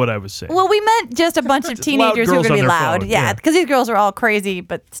necessarily what I was saying. Well, we meant just a bunch of teenagers who were girls going to on be their loud. phone, Yeah, yeah. because these girls are all crazy,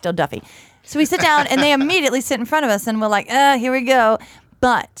 but still Duffy. So we sit down, and they immediately sit in front of us, and we're like, here we go.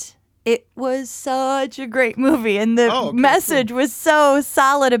 But it was such a great movie, and the message was so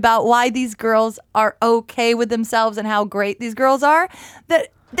solid about why these girls are okay with themselves and how great these girls are that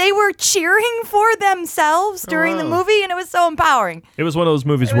they were cheering for themselves during the movie, and it was so empowering. It was one of those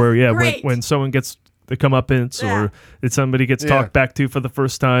movies where, great. when someone gets the comeuppance or that somebody gets talked back to for the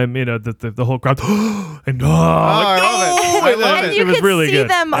first time, the whole crowd, and I love And it. you It was could really see good.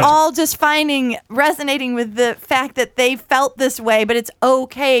 them all just resonating with the fact that they felt this way, but it's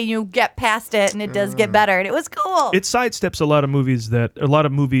okay. You get past it, and it does get better, and it was cool. it sidesteps a lot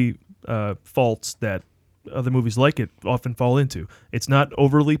of movie faults that other movies like it often fall into. It's not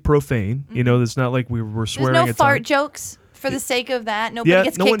overly profane. You know, it's not like we were There's swearing no at fart times. jokes for the sake of that. Nobody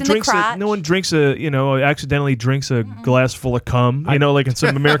gets no kicked one in drinks the crotch. no one drinks accidentally drinks a glass full of cum. Like in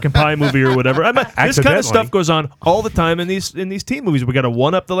some American Pie movie or whatever. This kind of Accidentally. stuff goes on all the time in these teen movies. We got to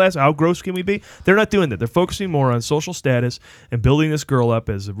one up the last. How gross can we be? They're not doing that. They're focusing more on social status and building this girl up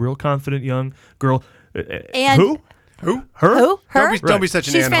as a real confident young girl. And who? Her? Who? Her? Don't be such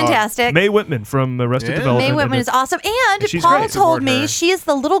an She's Ann hog. fantastic. May Whitman from Arrested Development. May Whitman is awesome. And She's Paul great. told Support me her. she is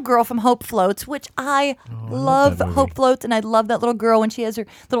the little girl from Hope Floats, which I love Hope Floats, and I love that little girl when she has her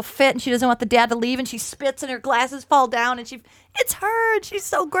little fit and she doesn't want the dad to leave and she spits and her glasses fall down and it's her. And she's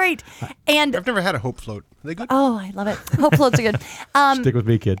so great. And I've never had a Hope Float. Are they good? oh, I love it. Hope Floats are good. Stick with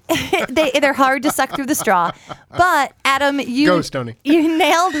me, kid. They're hard to suck through the straw. But Adam, Go, Stoney. you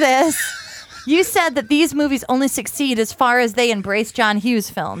nailed this. You said that these movies only succeed as far as they embrace John Hughes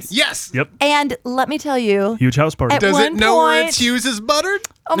films. Yes. Yep. And let me tell you, Huge house party. At Does it one know where point- its Hughes is buttered?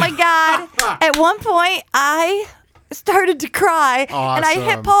 oh my God, at one point I started to cry and I hit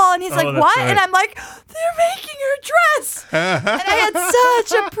Awesome. Paul and he's Oh, like, that's what? right. And I'm like, they're making her dress. And I had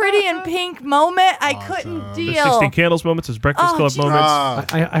such a pretty and pink moment. I couldn't There's deal. 16 Candles moments. There's Breakfast Oh, Club geez.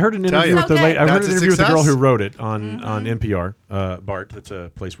 moments. I heard an Tell interview you. with the So lady. I good. heard That's an a interview with the girl success. who wrote it on NPR. Bart, that's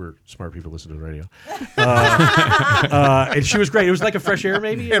a place where smart people listen to the radio. And she was great. It was like a fresh air,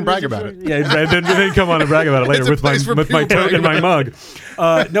 maybe. And brag about it. Yeah, and then come on and brag about it later It's a with place where my people tote and brag my about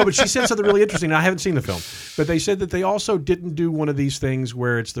mug. No, but she said something really interesting. Now, I haven't seen the film, but they said that they also didn't do one of these things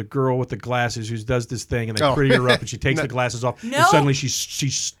where it's the girl with the glasses who does this thing and they Oh. pretty her up and she takes No. the glasses off No. and suddenly she's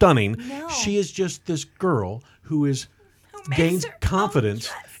stunning. No. She is just this girl who gains confidence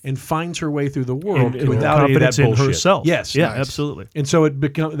and finds her way through the world And without any of that confidence in bullshit. herself. Yes, Yeah, Nice. absolutely. and so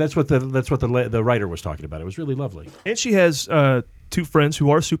that's what the writer was talking about. It was really lovely. And she has two friends who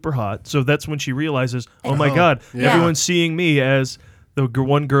are super hot. So that's when she realizes, oh my Oh, God, yeah. everyone's seeing me as the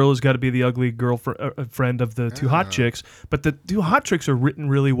one girl who's got to be the ugly friend of the two hot chicks. But the two hot chicks are written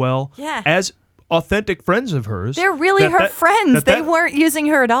really well. Yeah. As authentic friends of hers. They're really her friends. They that- weren't using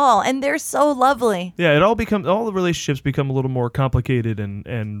her at all, and they're so lovely. Yeah, all the relationships become a little more complicated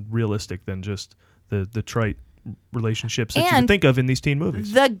and realistic than just the trite relationships that you And would think of in these teen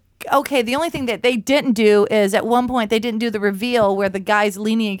movies. The only thing that they didn't do is at one point they didn't do the reveal where the guy's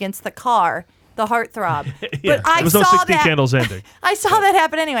leaning against the car, the heartthrob. Yeah, But I there was no saw 16 that. Candles ending. I saw that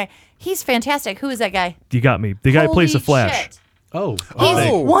happen anyway. He's fantastic. Who is that guy? You got me. The guy who plays the Holy Flash. shit. Oh,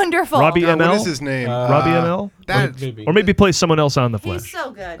 He's wonderful. Robbie God, ML. what is his name? Robbie ML. Or maybe he plays someone else on the Flash. He's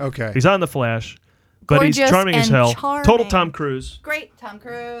so good. Okay. He's on the Flash, but he's Gorgeous charming as and hell. charming. Total Tom Cruise. Great, Tom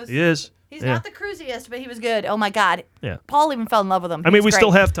Cruise. He is. He's Yeah. not the cruisiest, but he was good. Oh my God. Yeah. Paul even fell in love with him. I mean, He's we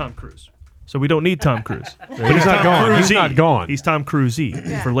still great. have Tom Cruise, so we don't need Tom Cruise. But he's not gone. He's not gone. He's Tom Cruise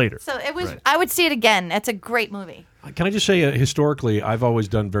for later. So it was. I would see it again. It's a great movie. Can I just say, historically, I've always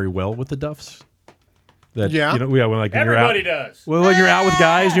done very well with the Duffs. That, Yeah. You know, when, like, when Everybody you're out, does. Well, when you're out with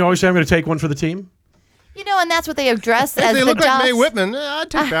guys, you always say, I'm going to take one for the team. You know, and that's what they address If as they the look like Duffs. Mae Whitman, I'd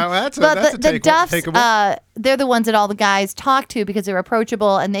take that. That's But a the Duffs, takeable. they're the ones that all the guys talk to because they're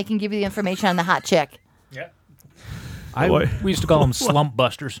approachable and they can give you the information on the hot chick. Yeah. We used to call them slump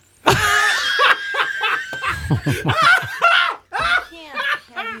busters.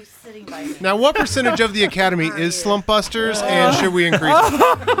 Now, what percentage of the Academy is Slump Busters, and should we increase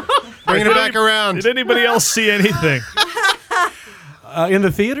it? Bringing it back around. Did anybody else see anything? In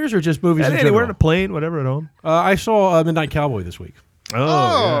the theaters or just movies in Anywhere general? in a plane, whatever at home. I saw Midnight Cowboy this week.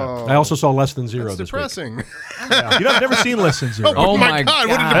 Oh, I also saw Less Than Zero That's this depressing. week. You know, I've never seen Less Than Zero. Oh, my God,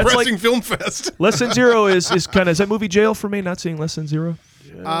 what a That's depressing like- film fest. Less Than Zero is kind of, is that movie jail for me, not seeing Less Than Zero?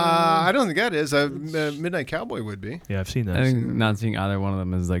 I don't think that is. Midnight Cowboy would be. Yeah, I've seen that. I think not seeing either one of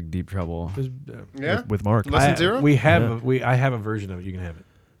them is like deep trouble. Yeah? With Mark. Less Than Zero? We have I have a version of it. You can have it.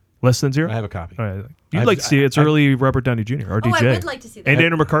 Less Than Zero? I have a copy. All right. You'd like to see it. It's early Robert Downey Jr., RDJ. Oh, I would like to see that. And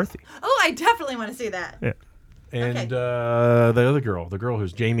Andrew McCarthy. Oh, I definitely want to see that. Yeah. And the other girl, the girl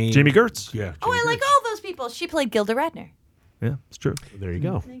who's Jamie Gertz. Yeah. Oh, I like all those people. She played Gilda Radner. Yeah, it's true. There you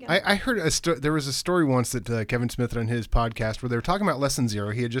go. I heard there was a story once that Kevin Smith on his podcast where they were talking about Less Than Zero.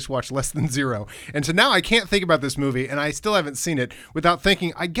 He had just watched Less Than Zero. And so now I can't think about this movie, and I still haven't seen it without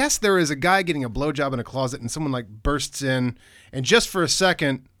thinking, I guess there is a guy getting a blowjob in a closet, and someone like bursts in, and just for a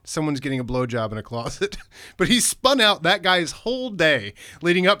second, someone's getting a blowjob in a closet. But he spun out that guy's whole day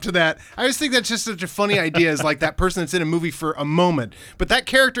leading up to that. I always think that's just such a funny idea, is like that person that's in a movie for a moment. But that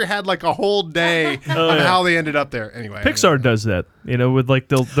character had like a whole day of how they ended up there. Anyway. Pixar does that, with like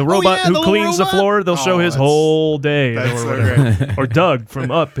the robot yeah, who the little cleans the robot? floor. They'll show his whole day, that's or so whatever. Or Doug from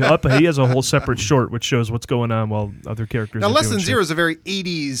Up. He has a whole separate short which shows what's going on while other characters. Now, are Less doing Than shit. Zero is a very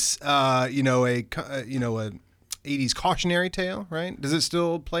 80s, a 80s cautionary tale, right? Does it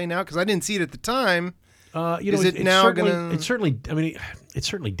still play now? Because I didn't see it at the time. Is it now gonna? It's certainly. I mean, it's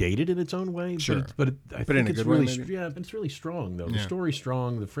certainly dated in its own way. Sure. But I But think in a it's good way, really. maybe? Yeah, but it's really strong though. The Yeah. story's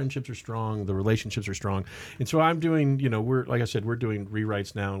strong. The friendships are strong. The relationships are strong. And so I'm doing. We're like I said, we're doing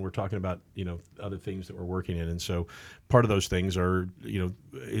rewrites now, and we're talking about other things that we're working in. And so part of those things are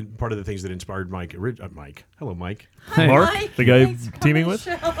part of the things that inspired Mike. Hello, Mike. Mark, the guy teaming with.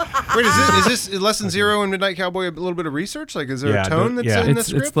 Wait, is this Less Than Zero and Midnight Cowboy a little bit of research? Like, is there a tone that's in the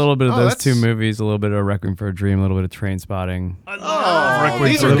script? It's a little bit of those that's- two movies, a little bit of Requiem for a Dream, a little bit of Train Spotting. Oh,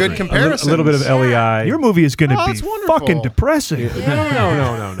 these are good comparisons. A little bit of LEI. Your movie is going to that's be wonderful. fucking depressing.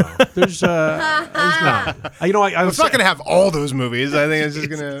 No. There's not. It's not going to have all those movies. I think it's just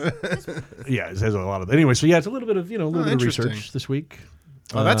going to. Yeah, it has a lot of. Anyway, so yeah, it's a little bit of bit of interesting. research this week.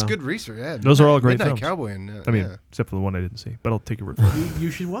 Oh, that's good research. Yeah, Those are all great Midnight films. Cowboy and except for the one I didn't see, but I'll take your word for it. You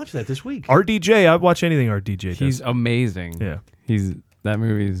should watch that this week. RDJ, I'd watch anything RDJ does. He's amazing. Yeah. That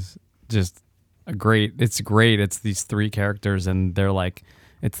movie's just great. It's great. It's these three characters, and they're like,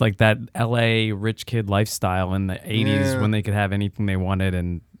 it's like that LA rich kid lifestyle in the 80s when they could have anything they wanted,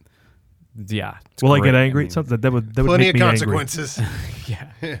 and yeah. Will great. I get angry? Something that would Plenty make of me consequences.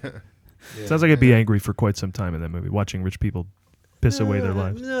 angry. Sounds like I'd be angry for quite some time in that movie, watching rich people piss away their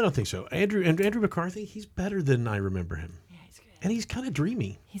lives. No, I don't think so. Andrew McCarthy, he's better than I remember him. Yeah, he's good. And he's kind of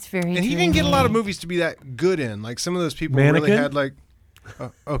dreamy. He's very. And he didn't get a lot of movies to be that good in. Like some of those people Mannequin? really had like.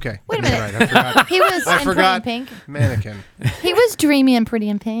 Okay. Wait a minute. Right, I forgot. He was I in forgot. Pretty in Pink. Mannequin. He was dreamy and Pretty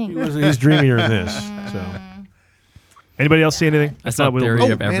in Pink. He's dreamier than this. So. Anybody else see anything? I saw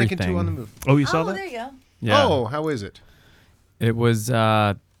Theory of Mannequin 2 Everything. on the move. Oh, you saw that? There you go. Yeah. Oh, how is it? It was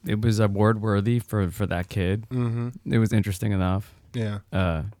award worthy for that kid. Mm-hmm. It was interesting enough. Yeah.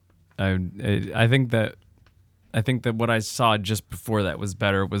 I think that what I saw just before that was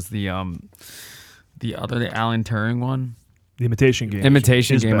better was the Alan Turing one. The Imitation Game.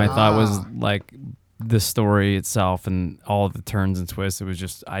 Imitation is Game I better. thought was like the story itself and all of the turns and twists. It was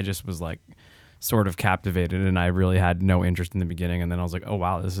just I just was like sort of captivated, and I really had no interest in the beginning. And then I was like, oh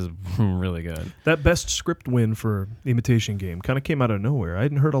wow, this is really good. That best script win for The Imitation Game kind of came out of nowhere. I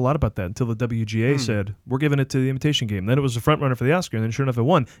hadn't heard a lot about that until the WGA said, we're giving it to The Imitation Game. Then it was a front runner for the Oscar, and then sure enough it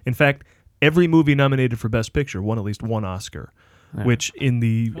won. In fact, every movie nominated for Best Picture won at least one Oscar. Yeah. Which in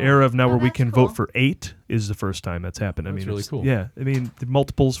the era of now where we can vote for 8 is the first time that's happened. I mean, really cool. Yeah, I mean, the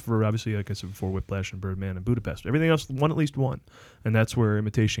multiples for, obviously, like I said before, Whiplash and Birdman and Budapest. Everything else won at least one, and that's where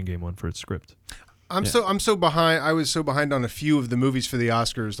Imitation Game won for its script. I'm so behind. I was so behind on a few of the movies for the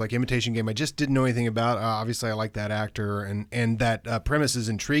Oscars, like Imitation Game. I just didn't know anything about. Obviously, I like that actor, and that premise is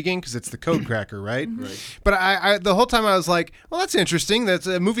intriguing because it's the code cracker, right? Right. But I the whole time I was like, well, that's interesting. That's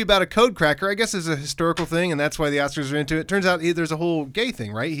a movie about a code cracker. I guess it's a historical thing, and that's why the Oscars are into it. Turns out there's a whole gay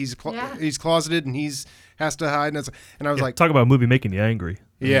thing, right? He's closeted and has to hide, and I was like, talk about a movie making you angry.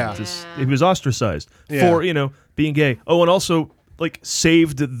 Yeah, he was ostracized for being gay. Oh, and also, like,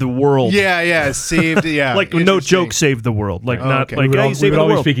 saved the world. Yeah, saved. Yeah, like no joke, saved the world. Like not like we saved would the all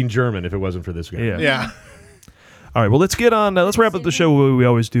be world. speaking German if it wasn't for this guy. Yeah. All right, well, let's get on. Let's wrap up the show the way we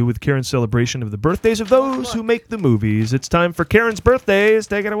always do with Karen's celebration of the birthdays of those who make the movies. It's time for Karen's birthdays.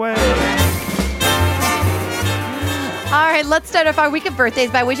 Take it away. All right, let's start off our week of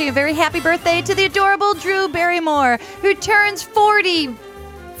birthdays by wishing a very happy birthday to the adorable Drew Barrymore, who turns 40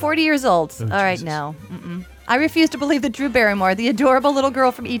 years old. Oh, all right, Jesus. no. I refuse to believe that Drew Barrymore, the adorable little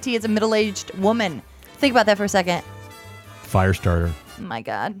girl from E.T., is a middle-aged woman. Think about that for a second. Firestarter. Oh my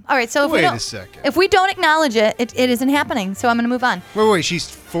God. All right, so Wait a second. If we don't acknowledge it, it isn't happening, so I'm going to move on. Wait, she's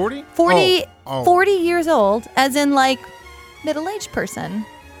 40? 40 years old, as in, like, middle-aged person.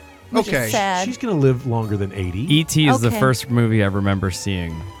 Which is sad. She's going to live longer than 80. E.T. is the first movie I remember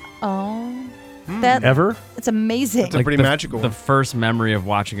seeing. Oh. Ever? It's amazing. It's a pretty magical The one. first memory of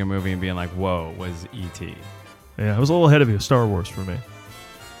watching a movie and being like, whoa, was E.T. Yeah, I was a little ahead of you. Star Wars for me,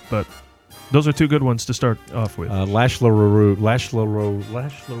 but those are two good ones to start off with. Lash LaRue was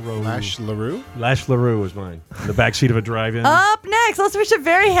mine. In the backseat of a drive-in. Up next, let's wish a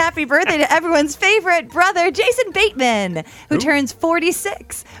very happy birthday to everyone's favorite brother, Jason Bateman, who turns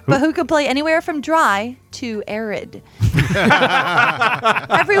 46, but who can play anywhere from dry to arid.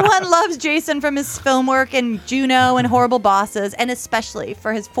 Everyone loves Jason from his film work in Juno and Horrible Bosses, and especially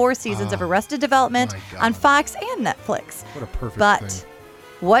for his 4 seasons of Arrested Development on Fox and Netflix. What a perfect thing.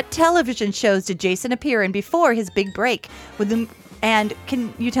 What television shows did Jason appear in before his big break? And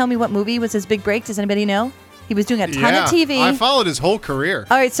can you tell me what movie was his big break? Does anybody know? He was doing a ton of TV. I followed his whole career.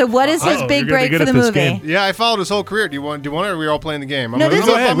 All right, so what is his big break for the movie? Yeah, I followed his whole career. Do you want it, or are we all playing the game? No, this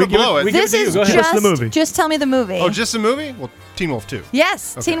I'm gonna blow it. This is just tell me the movie. Oh, just the movie? Well, Teen Wolf 2.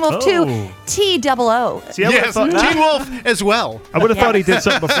 Yes, Okay. Teen Wolf 2, T-O-O. Yes, Teen Wolf as well. I would have thought he did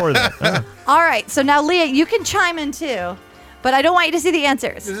something before that. All right, so now, Leah, you can chime in too, but I don't want you to see the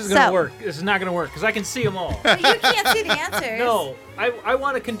answers. This is going to work. This is not going to work because I can see them all. You can't see the answers. No, I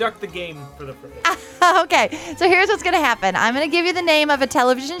want to conduct the game for the first. Okay, so here's what's going to happen. I'm going to give you the name of a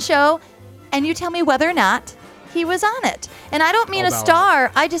television show, and you tell me whether or not he was on it. And I don't mean a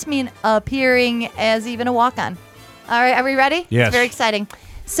star. I just mean appearing as even a walk-on. All right, are we ready? Yes. It's very exciting.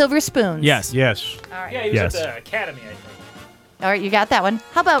 Silver Spoons. Yes. All right. Yeah, he was at the Academy, I think. All right, you got that one.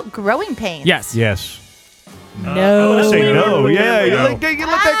 How about Growing Pains? Yes. I'm gonna say no. Yeah, you let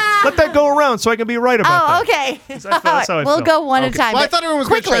that go around so I can be right about that. Okay. That's how I we'll felt. go one at a time. Well, I but thought everyone was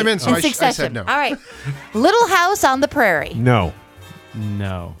gonna quickly, chime in, so I succession. said no. All right. Little House on the Prairie. No.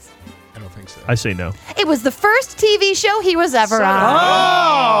 No. I don't think so. I say no. It was the first TV show he was ever on.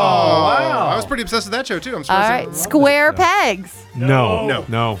 Wow. I was pretty obsessed with that show, too. I'm All surprised. right. Square Pegs. No.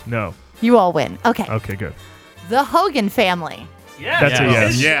 You all win. Okay. Okay, good. The Hogan Family. That's a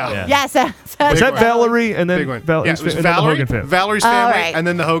yes. Yeah. Yes. Was that Valerie and then Big one. Val- Yeah, it was and then the Valerie, Hogan family? Valerie's All family, right. and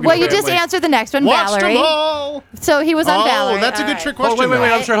then the Hogan Well, family. you just answered the next one, Watched Valerie. them all. So he was on Valerie. Oh, that's a All good right. trick Oh, question. wait. though.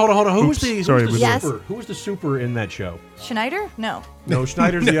 I'm sorry. Hold on. Who was Oops, the sorry, super? Yes. Who was the super in that show? Schneider? No. No,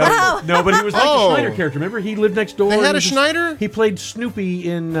 Schneider's the other. No, but he was like the Schneider character. Remember, he lived next door. They had and a was just- Schneider? He played Snoopy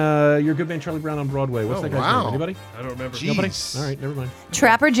in Your Good Man Charlie Brown on Broadway. What's that guy's name? Anybody? I don't remember. Nobody? Jeez. All right, never mind.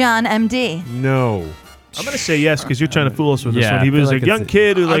 Trapper John, MD. No. I'm gonna say yes because you're trying to fool us with this Yeah, one. He I feel was like a young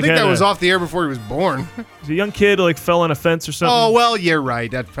kid who I like think had that was a, off the air before he was born. he was a young kid who like fell on a fence or something. Oh, well, you're right.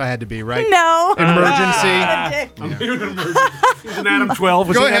 That had to be, right? No. Emergency. I'm here with emergency. He was an Adam 12.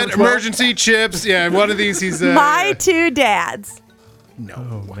 Was Go he an ahead. Adam 12? Emergency chips. Yeah, one of these he's... My Two Dads. No.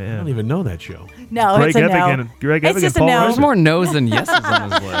 Oh I man. don't even know that show. No, Greg it's a no. Greg It's Evigan, just a Paul no. There's Reiser. more no's than yeses on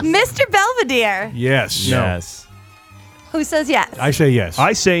this list. Mr. Belvedere. Yes. Yes. Who says yes? I say yes.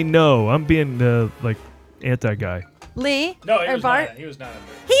 I say no. I'm being like anti guy. Lee? No, he or was Bart? not. He was not in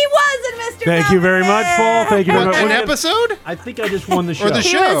there. He was in Mr. Thank you very much, Paul. Thank you very much. An episode? I think I just won the show. Or the He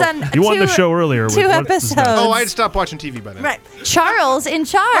show? was on You won the two- show earlier. with two what is that? episodes. Oh, I had stopped watching TV by then. Right. Charles in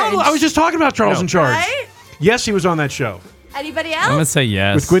charge. Oh, I was just talking about Charles in charge. Right? Yes, he was on that show Anybody I'm gonna else? say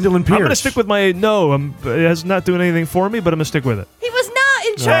yes. with Gwendolyn Pierce. I'm going to stick with my no. It has not doing anything for me, but I'm going to stick with it. He was not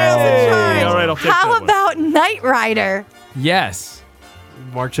in Charles in charge. All right, I'll take How that one. about Knight Rider? Yes.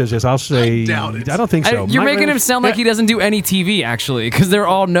 Mark says yes. I'll say. I doubt it. I don't think so. You're Knight making him Rider- sound like he doesn't do any TV, actually, because they're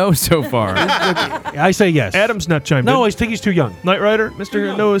all no so far. I say yes. Adam's not chimed No, in. I think he's too young. Knight Rider,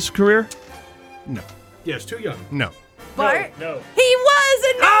 Mr. Noah's career. No. Yes, too young. No. Bart? No. He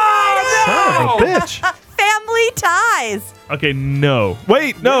was in Knight Son of a Rider. bitch. Family Ties. Okay, no.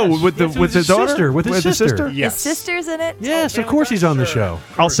 Wait, no. Yes. With the Yes, with with his his daughter, sister, with his sister. Yes. His sister's in it. Yes, of course he's on the show.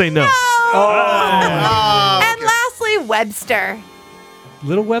 I'll say no. And lastly, Webster.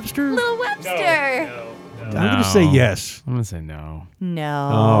 Little Webster? Little Webster. I'm going to say yes. I'm gonna say no. No.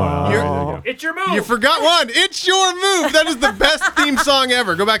 Oh, It's your move. You forgot one. It's your move. That is the best theme song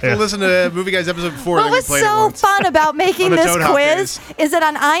ever. Go back and listen to Movie Guys episode 4. What that we was played it so once. fun about making On the this Toad Hop quiz days. is that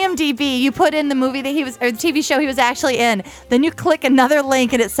on IMDb you put in the movie that he was, or the TV show he was actually in. Then you click another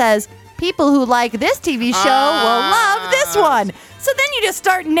link and it says, people who like this TV show will love this one. So then you just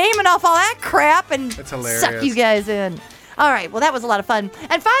start naming off all that crap and That's hilarious. suck you guys in. All right, well, that was a lot of fun.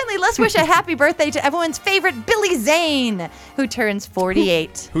 And finally, let's wish a happy birthday to everyone's favorite Billy Zane, who turns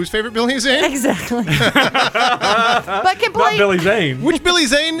 48. Whose favorite Billy Zane? Exactly. But can play. not Billy Zane. Which Billy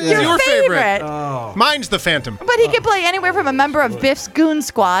Zane is Your your favorite? Oh. Mine's the Phantom. But he could play anywhere from a member of Biff's Goon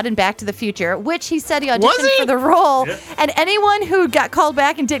Squad in Back to the Future, which he said he auditioned Was he? for the role. And anyone who got called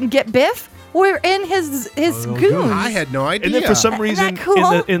back and didn't get Biff were in his goons. I had no idea. And then for some reason,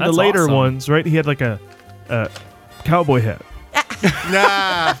 cool? in the That's later awesome. ones, right, he had like a cowboy hat.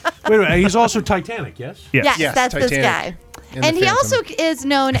 Nah. Wait a minute. He's also Titanic, yes? Yes. Yes, that's this guy. And And the he Phantom. also is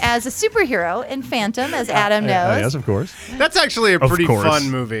known as a superhero in Phantom, as Adam knows. Yes, of course. That's actually a Of pretty course.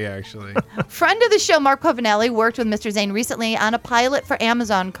 fun movie, actually. Friend of the show, Mark Pavanelli, worked with Mr. Zane recently on a pilot for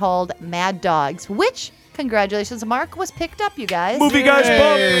Amazon called Mad Dogs, which, congratulations, Mark, was picked up, you guys. Movie Guys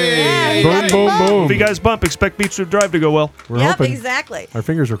Bump. Yeah, he Boom, got boom, bumped. boom. Movie Guys Bump. Expect Beach Trip Drive to go well. We're Yep, hoping. exactly. Our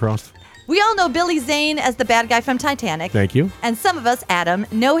fingers are crossed. We all know Billy Zane as the bad guy from Titanic. Thank you. And some of us, Adam,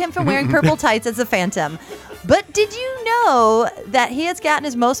 know him from wearing purple tights as the Phantom. But did you know that he has gotten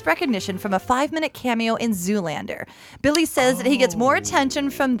his most recognition from a 5-minute cameo in Zoolander? Billy says that he gets more attention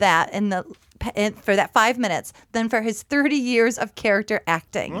from that for that 5 minutes than for his 30 years of character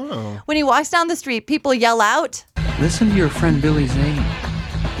acting. When he walks down the street, people yell out, Listen to your friend Billy Zane.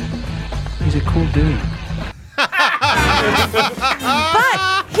 He's a cool dude. but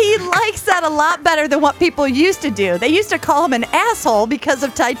he likes that a lot better than what people used to do. They used to call him an asshole because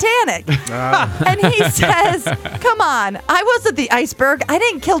of Titanic. And he says, come on, I wasn't the iceberg. I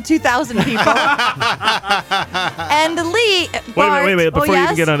didn't kill 2,000 people. And Lee, Bart, Wait. Before you yes?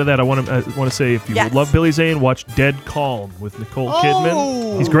 even get onto that, I want to say if you Yes. love Billy Zane, watch Dead Calm with Nicole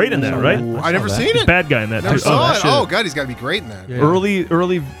Kidman. He's great in that, right? I never seen He's it. bad guy in that Never too. saw it. shit. Oh, God, he's got to be great in that.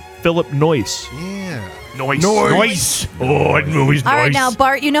 Early Philip Noyce. Yeah. Noyce. Oh, that movie's All right, now,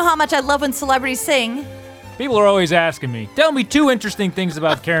 Bart, you know how much I love when celebrities sing. People are always asking me, tell me 2 interesting things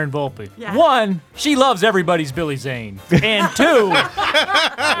about Karen Volpe. 1, she loves everybody's Billy Zane. And 2,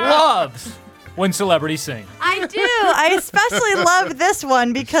 loves when celebrities sing. I do. I especially love this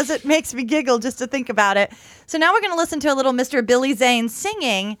one because it makes me giggle just to think about it. So now we're going to listen to a little Mr. Billy Zane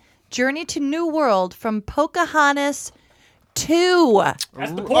singing Journey to New World from Pocahontas 2. That's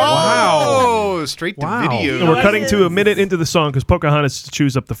the point. Wow. Straight to video. And we're cutting to a minute into the song because Pocahontas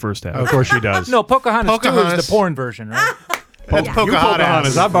chews up the first half. Of course she does. No, Pocahontas 2 is Pocahontas. the porn version, right? That's You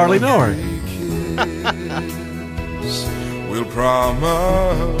Pocahontas. I barely know her. We'll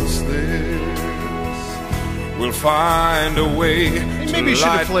promise this. We'll find a way Maybe you to should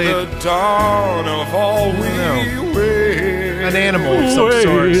have light played- the dawn of all we wait. An animal of some Wait,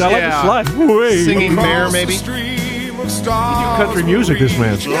 sort. I like the slide. Wait. Singing bear, Across the maybe. stream of stars Country music, this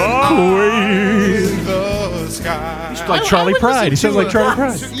man. in the sky. He's like Charlie Pride. He sounds like Charlie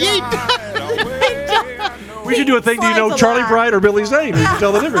Pride. We should do a thing. Do you know Slides a Charlie lot. Pride or Billy Zane? You can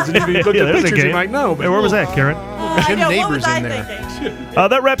tell the difference. And if you look Yeah, at there's a pictures, you game. might know. Hey, where was that, Karen? Jim I know, what Neighbors was I in there. thinking?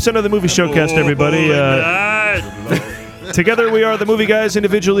 That wraps another movie showcast, everybody. Together we are the Movie Guys.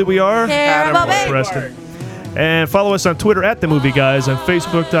 Individually we are Terrible baby. Preston. And follow us on Twitter at The Movie Guys, on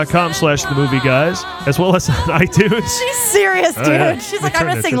Facebook.com/The Movie Guys, as well as on iTunes, She's serious, dude. Oh, yeah. She's like, Turn I'm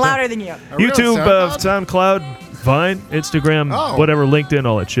going to that sing shit louder down. than you. YouTube, SoundCloud, Vine, Instagram, Oh. whatever, LinkedIn,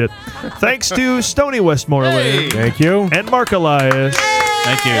 all that shit. Thanks to Stoney Westmoreland Thank you. and Mark Elias.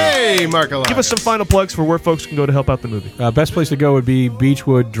 Thank you. Hey, Mark Elias. Give us some final plugs for where folks can go to help out the movie. Best place to go would be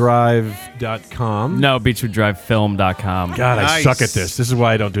beachwooddrive.com. No, beachwooddrivefilm.com. God, I suck at this. This is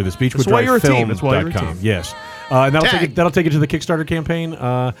why I don't do this. That's why you're a team. That's why you're a team. Yes. And that'll take you to the Kickstarter campaign.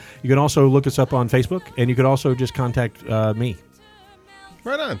 You can also look us up on Facebook, and you could also just contact me.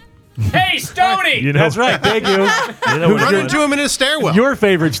 Right on. Hey, Stoney! That's right. Thank you. Run into him in his stairwell. Your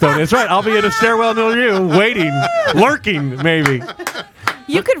favorite Stoney. That's right. I'll be in a stairwell near you, waiting, lurking, maybe.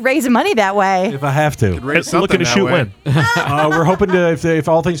 You could raise money that way. If I have to. Looking to shoot when? We're hoping to, if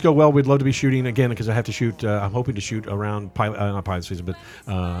all things go well, we'd love to be shooting again because I have to shoot. I'm hoping to shoot around not pilot season, but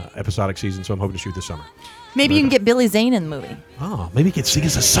episodic season. So I'm hoping to shoot this summer. Maybe you can get Billy Zane in the movie. Oh, maybe he could sing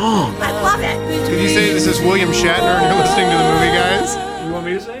us a song. I love it. Did you say this is William Shatner and you're listening to the movie, guys? You want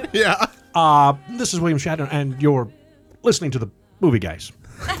me to say it? Yeah. This is William Shatner, and you're listening to the movie guys.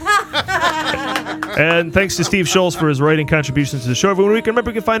 And thanks to Steve Schultz for his writing contributions to the show every week.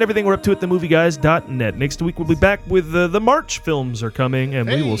 Remember, you can find everything we're up to at themovieguys.net. Next week, we'll be back with the March films are coming, and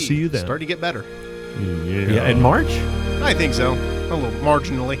we will see you then. Starting to get better. Yeah, in March? I think so. A little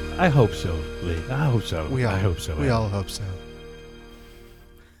marginally. I hope so, Lee. I hope so. We all hope so. We all hope so.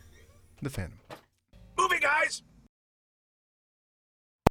 The Phantom.